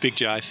 Do you speak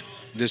jive?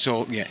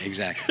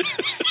 Exactly.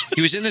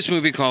 He was in this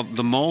movie called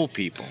The Mole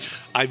People.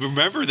 I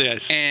remember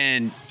this.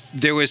 And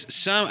there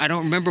was I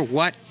don't remember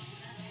what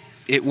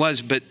it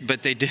was, but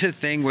they did a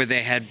thing where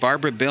they had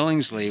Barbara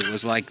Billingsley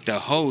was like the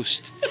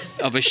host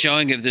of a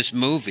showing of this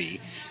movie.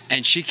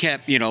 And she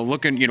kept,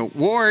 looking,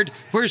 Ward,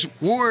 where's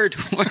Ward?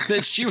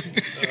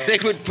 They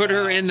would put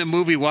her in the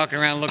movie, walking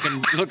around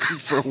looking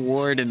for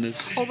Ward in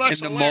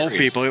the Mole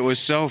People. It was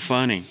so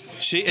funny.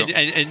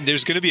 And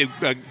there's going to be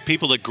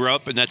people that grow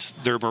up and that's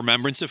their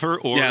remembrance of her,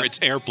 or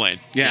it's Airplane.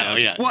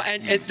 Yeah, Well,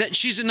 and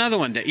she's another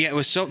one that it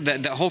was so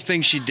that whole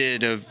thing she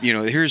did of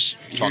here's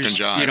Talking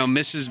jive.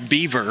 Mrs.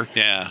 Beaver,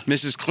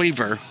 Mrs.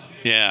 Cleaver.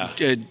 Yeah.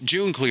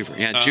 June Cleaver.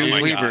 Yeah, June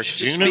Cleaver. Gosh.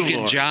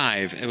 Speaking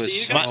jive. It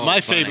was my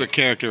favorite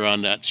character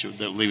on that show,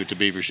 that Leave It to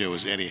Beaver show,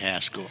 was Eddie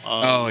Haskell.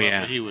 Oh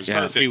yeah. He was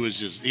perfect. He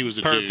was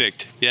a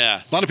perfect. Dude. Yeah.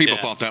 A lot of people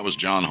thought that was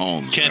John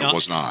Holmes. It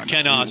was not.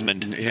 Ken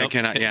Osmond.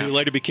 Who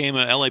later became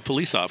a LA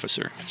police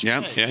officer.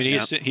 Yeah. Yeah. And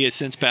he has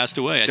since passed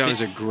away. That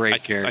was a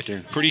great character.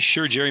 I'm pretty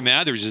sure Jerry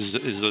Mathers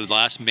is the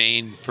last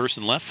main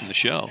person left from the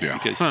show. Yeah.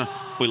 Because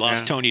we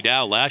lost Tony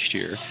Dow last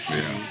year.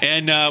 Yeah.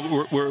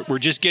 And we're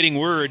just getting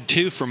word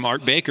too from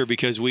Art Baker,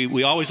 because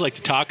we always like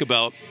to talk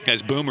about,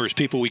 as boomers,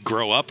 people we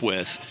grow up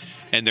with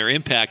and their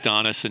impact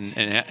on us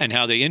and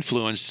how they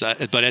influence.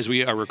 But as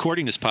we are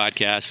recording this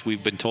podcast,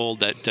 we've been told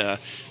that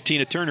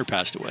Tina Turner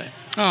passed away.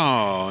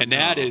 Oh, and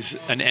that is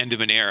an end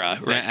of an era,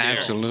 right there.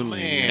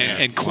 Absolutely.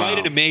 And quite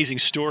an amazing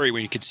story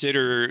when you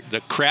consider the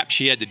crap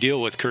she had to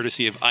deal with,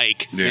 courtesy of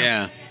Ike.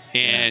 Yeah.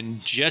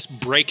 And just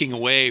breaking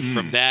away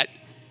from that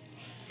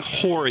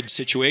horrid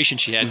situation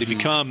she had to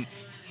become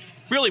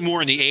really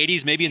more in the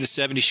 80s, maybe in the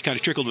 70s she kind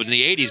of trickled, but in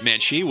the 80s, man,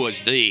 she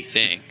was the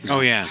thing.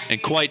 Oh yeah.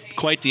 And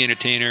quite the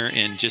entertainer,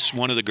 and just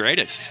one of the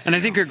greatest. And I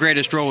think her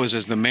greatest role was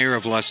as the mayor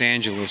of Los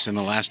Angeles in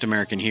The Last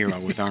American Hero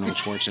with Arnold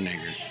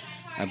Schwarzenegger.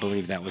 I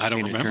believe that was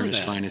Tina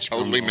Turner's finest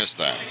role. Totally missed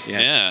that.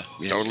 Yes.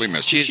 Yeah. Totally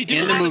missed it. She's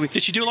in the movie.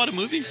 Did she do a lot of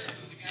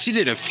movies? She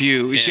did a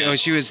few. Yeah.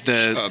 She was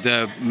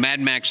the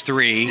Mad Max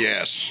 3.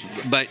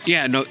 Yes. But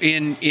in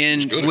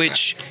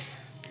which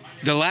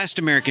The Last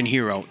American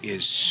Hero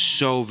is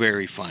so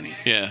very funny.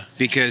 Yeah.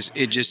 Because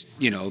it just,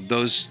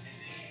 those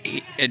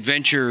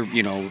adventure,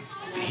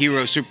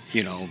 hero,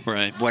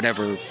 right.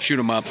 whatever, shoot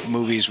 'em up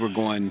movies were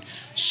going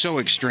so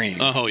extreme.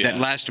 Oh, yeah. That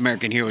Last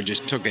American Hero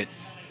just took it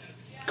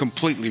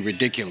completely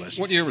ridiculous.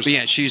 What year was that? that?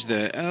 Yeah, she's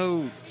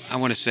I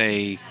want to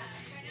say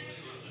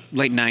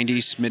late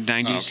 90s, mid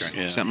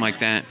 90s, something like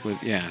that.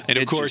 And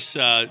of course,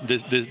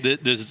 this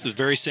is the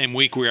very same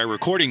week we are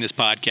recording this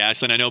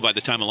podcast, and I know by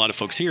the time a lot of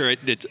folks hear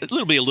it, it's a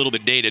little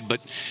bit dated. But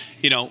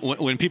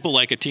when people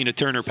like a Tina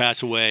Turner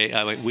pass away,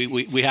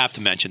 we have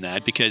to mention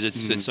that, because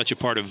it's such a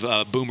part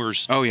of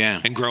boomers. Oh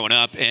yeah. And growing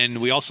up, and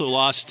we also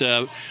lost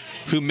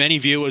who many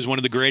view as one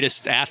of the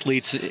greatest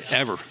athletes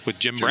ever, with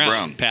Jim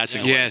Brown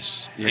passing away.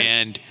 Yes.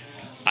 And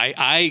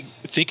I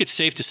think it's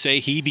safe to say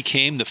he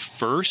became the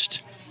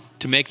first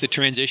to make the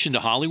transition to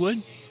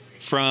Hollywood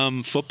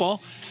from football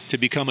to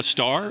become a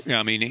star.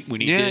 I mean, when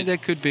he did,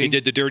 that could be. He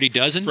did The Dirty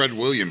Dozen. Fred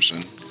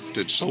Williamson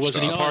did some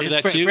wasn't stuff. he part of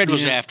that too? Fred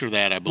was after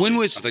that, I believe. When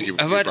was? I think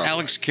how about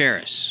Alex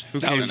Karras? Who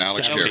That was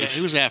Alex Saturday. Karras.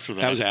 It was after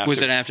that. That was after.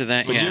 Was it after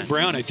that? But Yeah. Jim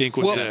Brown, I think,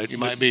 was You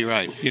might be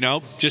right.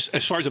 just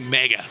as far as a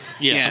mega.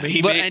 Yeah. I mean,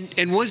 he But, made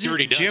and wasn't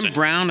Dirty Jim Dozen.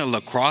 Brown a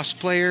lacrosse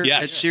player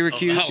Yes. at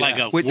Syracuse? Like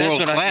a Wait, that's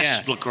what I-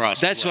 world-class lacrosse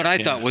That's what I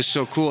player. thought was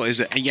so cool. Is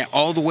that,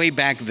 all the way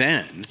back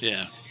then,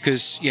 Yeah.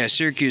 because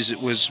Syracuse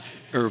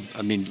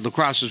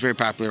lacrosse was very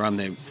popular on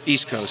the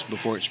East Coast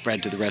before it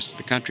spread to the rest of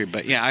the country.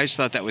 But I always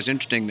thought that was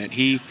interesting that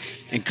he,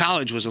 in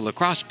college, was a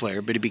lacrosse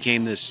player, but he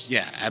became this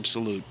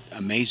absolute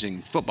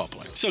amazing football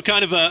player. So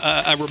kind of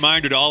a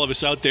reminder to all of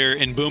us out there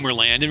in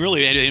Boomerland, and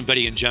really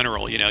anybody in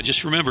general,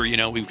 just remember,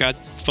 we've got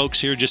folks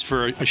here just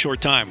for a short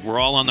time. We're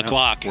all on the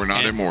clock. We're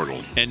not immortal.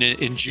 And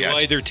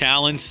enjoy their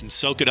talents and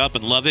soak it up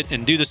and love it,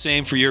 and do the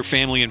same for your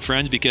family and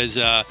friends, because,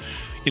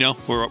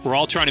 we're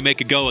all trying to make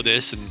a go of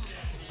this. And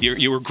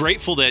you were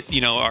grateful that,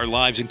 our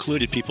lives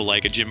included people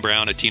like a Jim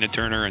Brown, a Tina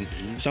Turner, and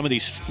some of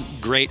these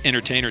great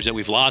entertainers that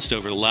we've lost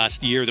over the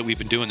last year that we've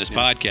been doing this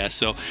podcast.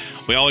 So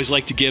we always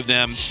like to give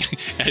them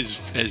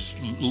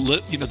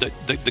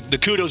the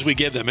kudos we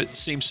give them. It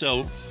seems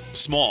so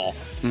small,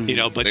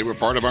 but They were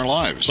part of our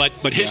lives.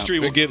 but history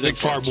will give them big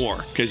far fans. more,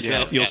 because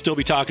you'll still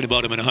be talking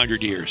about them in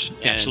 100 years.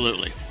 And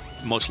Absolutely.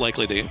 most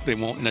likely they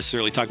won't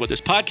necessarily talk about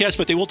this podcast,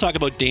 but they will talk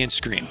I Dance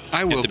Scream.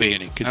 I will at the be.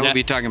 beginning, I will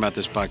be talking about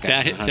this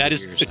podcast. in 100 that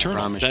is years, I eternal.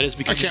 promise That you. is I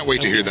because can't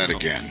wait to hear that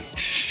again.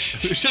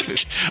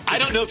 I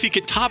don't know if he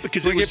could top it,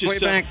 because it We was get just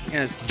so, playback?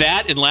 Yes.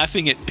 that and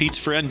laughing at Pete's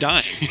friend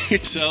dying.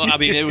 So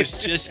it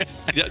was just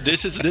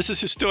this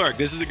is historic.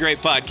 This is a great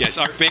podcast.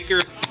 Art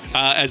Baker,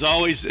 As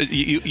always,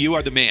 you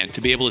are the man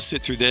to be able to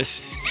sit through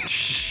this.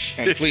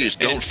 And please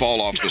don't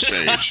fall off the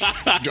stage.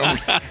 Don't.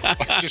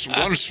 Just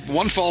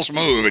one false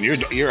move and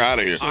you're out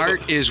of here.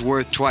 Art is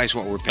worth twice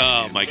what we're paying.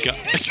 Oh my God.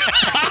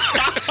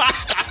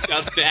 Now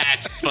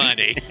that's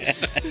funny.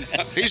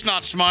 He's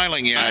not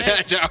smiling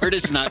yet. Art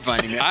is not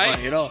finding that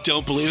funny at all. I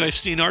don't believe I've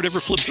seen Art ever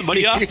flip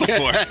somebody off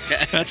before.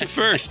 That's a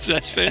first.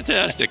 That's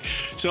fantastic.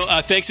 So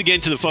thanks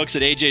again to the folks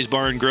at AJ's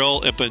Bar and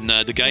Grill up in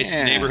the Geist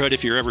neighborhood.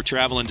 If you're ever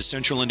traveling to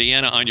central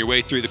Indiana on your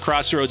way through the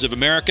crossroads of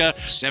America,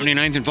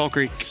 79th and Fall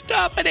Creek.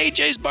 Stop at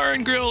AJ's Bar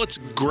and Grill. It's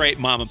a great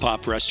mom and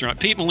pop restaurant.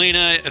 Pete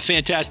Molina,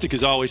 fantastic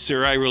as always,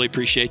 sir. I really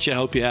appreciate you. I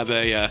hope you have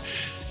a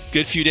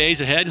good few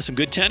days ahead and some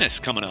good tennis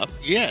coming up.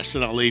 Yes,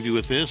 and I'll leave you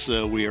with this.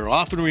 We are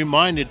often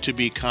reminded to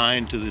be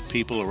kind to the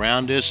people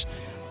around us.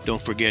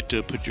 Don't forget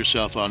to put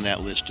yourself on that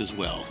list as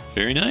well.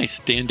 Very nice.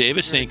 Dan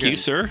Davis, thank you,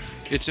 sir.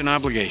 It's an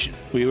obligation.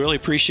 We really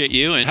appreciate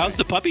you. And how's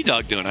the puppy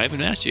dog doing? I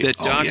haven't asked you. The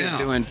dog is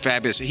doing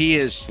fabulous. He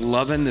is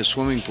loving the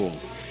swimming pool.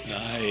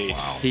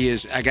 Nice. He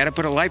is. I got to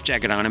put a life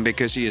jacket on him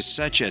because he is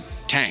such a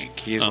tank.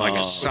 He is like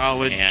a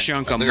solid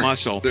chunk of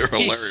muscle. They're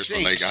hilarious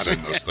when they got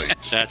in those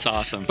things. That's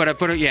awesome. But I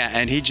put it,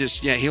 and he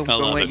just, he'll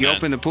go in. You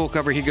open the pool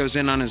cover, he goes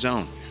in on his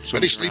own.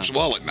 But he sleeps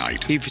well at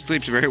night. He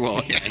sleeps very well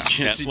at night.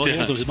 Yes, he well, does.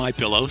 his was my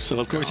pillow, so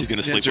of course he's going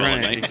to sleep That's well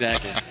right, at night.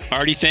 exactly.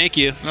 Artie, thank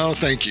you. No,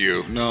 thank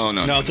you. No,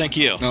 thank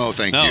you. No,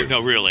 thank you.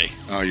 No, really.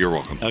 Oh, you're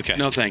welcome. Okay.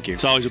 No, thank you.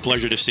 It's always a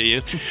pleasure to see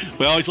you.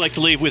 We always like to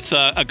leave with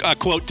a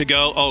quote to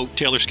go. Oh,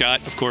 Taylor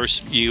Scott, of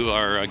course, you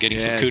are getting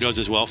some kudos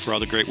as well for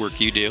all the great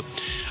work you do.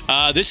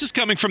 This is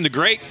coming from the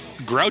great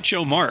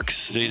Groucho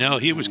Marx. You know,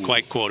 he was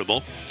quite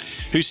quotable,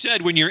 who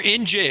said, when you're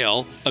in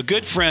jail, a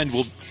good friend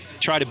will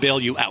try to bail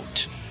you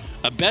out.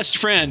 A best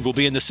friend will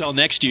be in the cell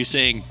next to you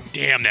saying,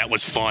 damn, that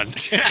was fun.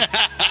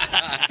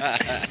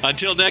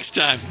 Until next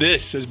time,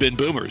 this has been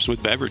Boomers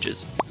with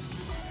Beverages.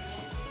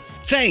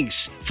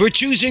 Thanks for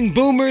choosing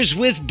Boomers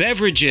with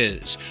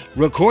Beverages.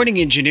 Recording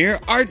engineer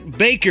Art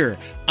Baker.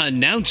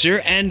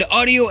 Announcer and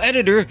audio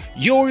editor,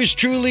 yours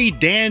truly,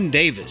 Dan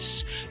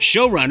Davis.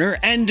 Showrunner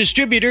and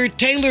distributor,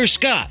 Taylor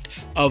Scott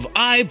of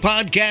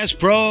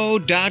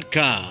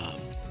iPodcastPro.com.